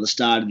impact onto the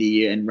start of the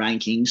year and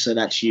rankings, so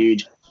that's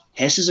huge.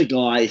 Hess is a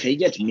guy, if he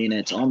gets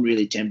minutes, I'm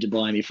really tempted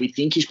by him. If we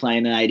think he's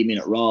playing an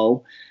 80-minute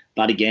role,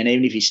 but again,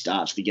 even if he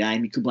starts the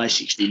game, he could play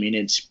 60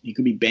 minutes. He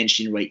could be benched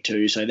in week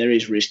 2, so there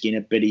is risk in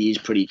it, but he is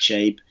pretty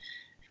cheap.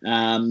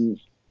 Walson,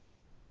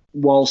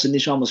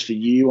 this one was for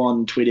you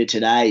on Twitter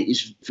today,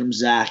 is from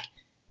Zach.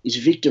 Is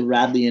Victor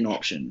Radley an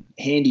option?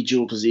 Handy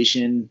dual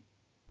position.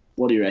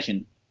 What do you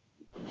reckon?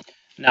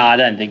 No, I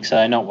don't think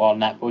so. Not while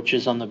Nat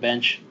Butcher's on the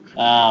bench.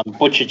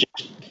 Butcher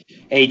just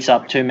eats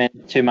up too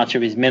much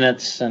of his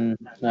minutes, and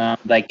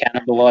they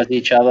cannibalise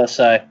each other.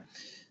 So,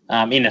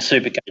 in a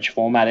Supercoach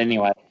format,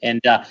 anyway.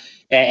 And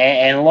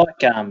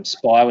like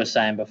Spy was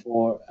saying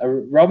before,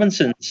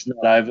 Robinson's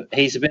not over.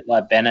 He's a bit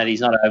like Bennett.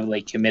 He's not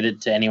overly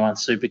committed to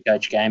anyone's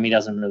Supercoach game. He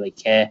doesn't really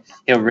care.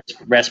 He'll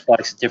rest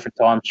blokes at different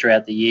times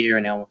throughout the year,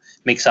 and he'll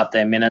mix up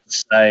their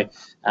minutes. So,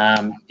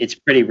 it's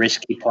pretty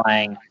risky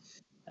playing.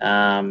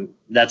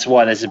 That's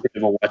why there's a bit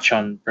of a watch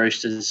on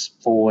Brewster's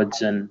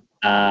forwards and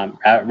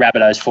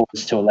Rabbitoh's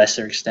forwards to a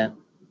lesser extent.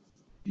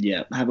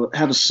 Yeah,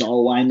 have a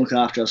soul, Wayne. Look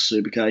after us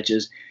super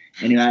coaches.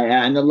 Anyway,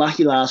 and the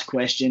lucky last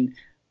question,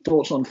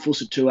 thoughts on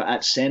Fusatua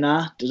at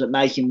centre? Does it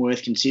make him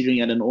worth considering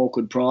at an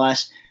awkward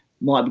price?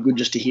 Might be good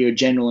just to hear a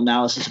general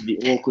analysis of the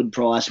awkward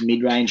price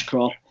mid-range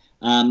crop.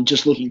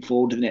 Just looking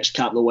forward to the next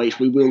couple of weeks.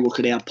 We will look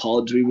at our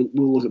pods. We'll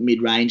look at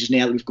mid-ranges.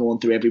 Now that we've gone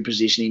through every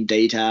position in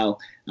detail,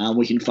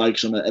 we can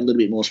focus on a little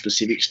bit more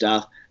specific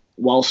stuff.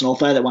 Wilson, I'll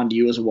throw that one to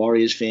you as a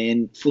Warriors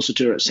fan.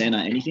 Fusatua at centre,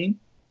 anything?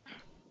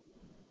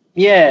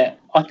 Yeah,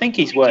 I think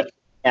he's worth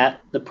out.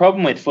 The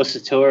problem with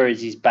Fusatua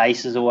is his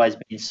base has always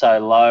been so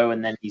low,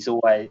 and then he's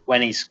always,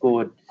 when he's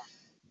scored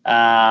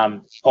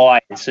high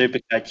in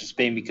Supercoach, it's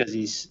been because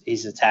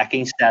his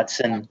attacking stats,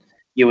 and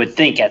you would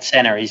think at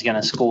centre he's going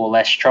to score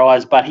less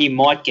tries, but he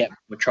might get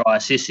more try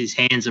assists. His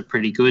hands are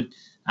pretty good.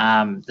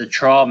 The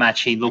trial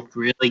match, he looked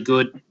really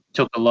good,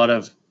 took a lot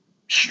of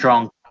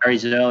strong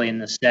carries early in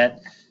the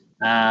set.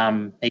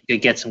 He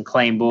could get some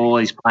clean ball.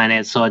 He's playing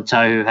outside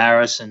Tohu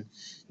Harris, and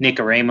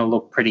Nicarima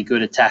looked pretty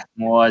good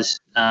attacking-wise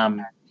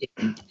in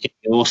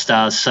the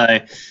All-Stars. So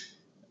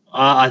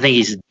I think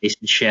he's a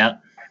decent shout.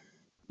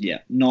 Yeah,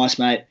 nice,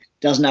 mate.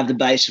 Doesn't have the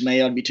base for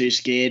me. I'd be too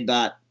scared,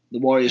 but the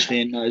Warriors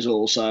fan knows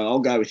all, so I'll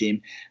go with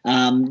him.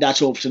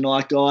 That's all for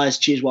tonight, guys.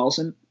 Cheers,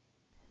 Wilson.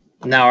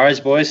 No worries,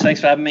 boys. Thanks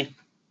for having me.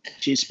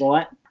 Cheers,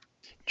 Spite.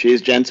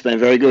 Cheers, gents. Been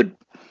very good.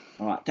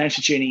 All right. Thanks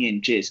for tuning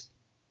in. Cheers.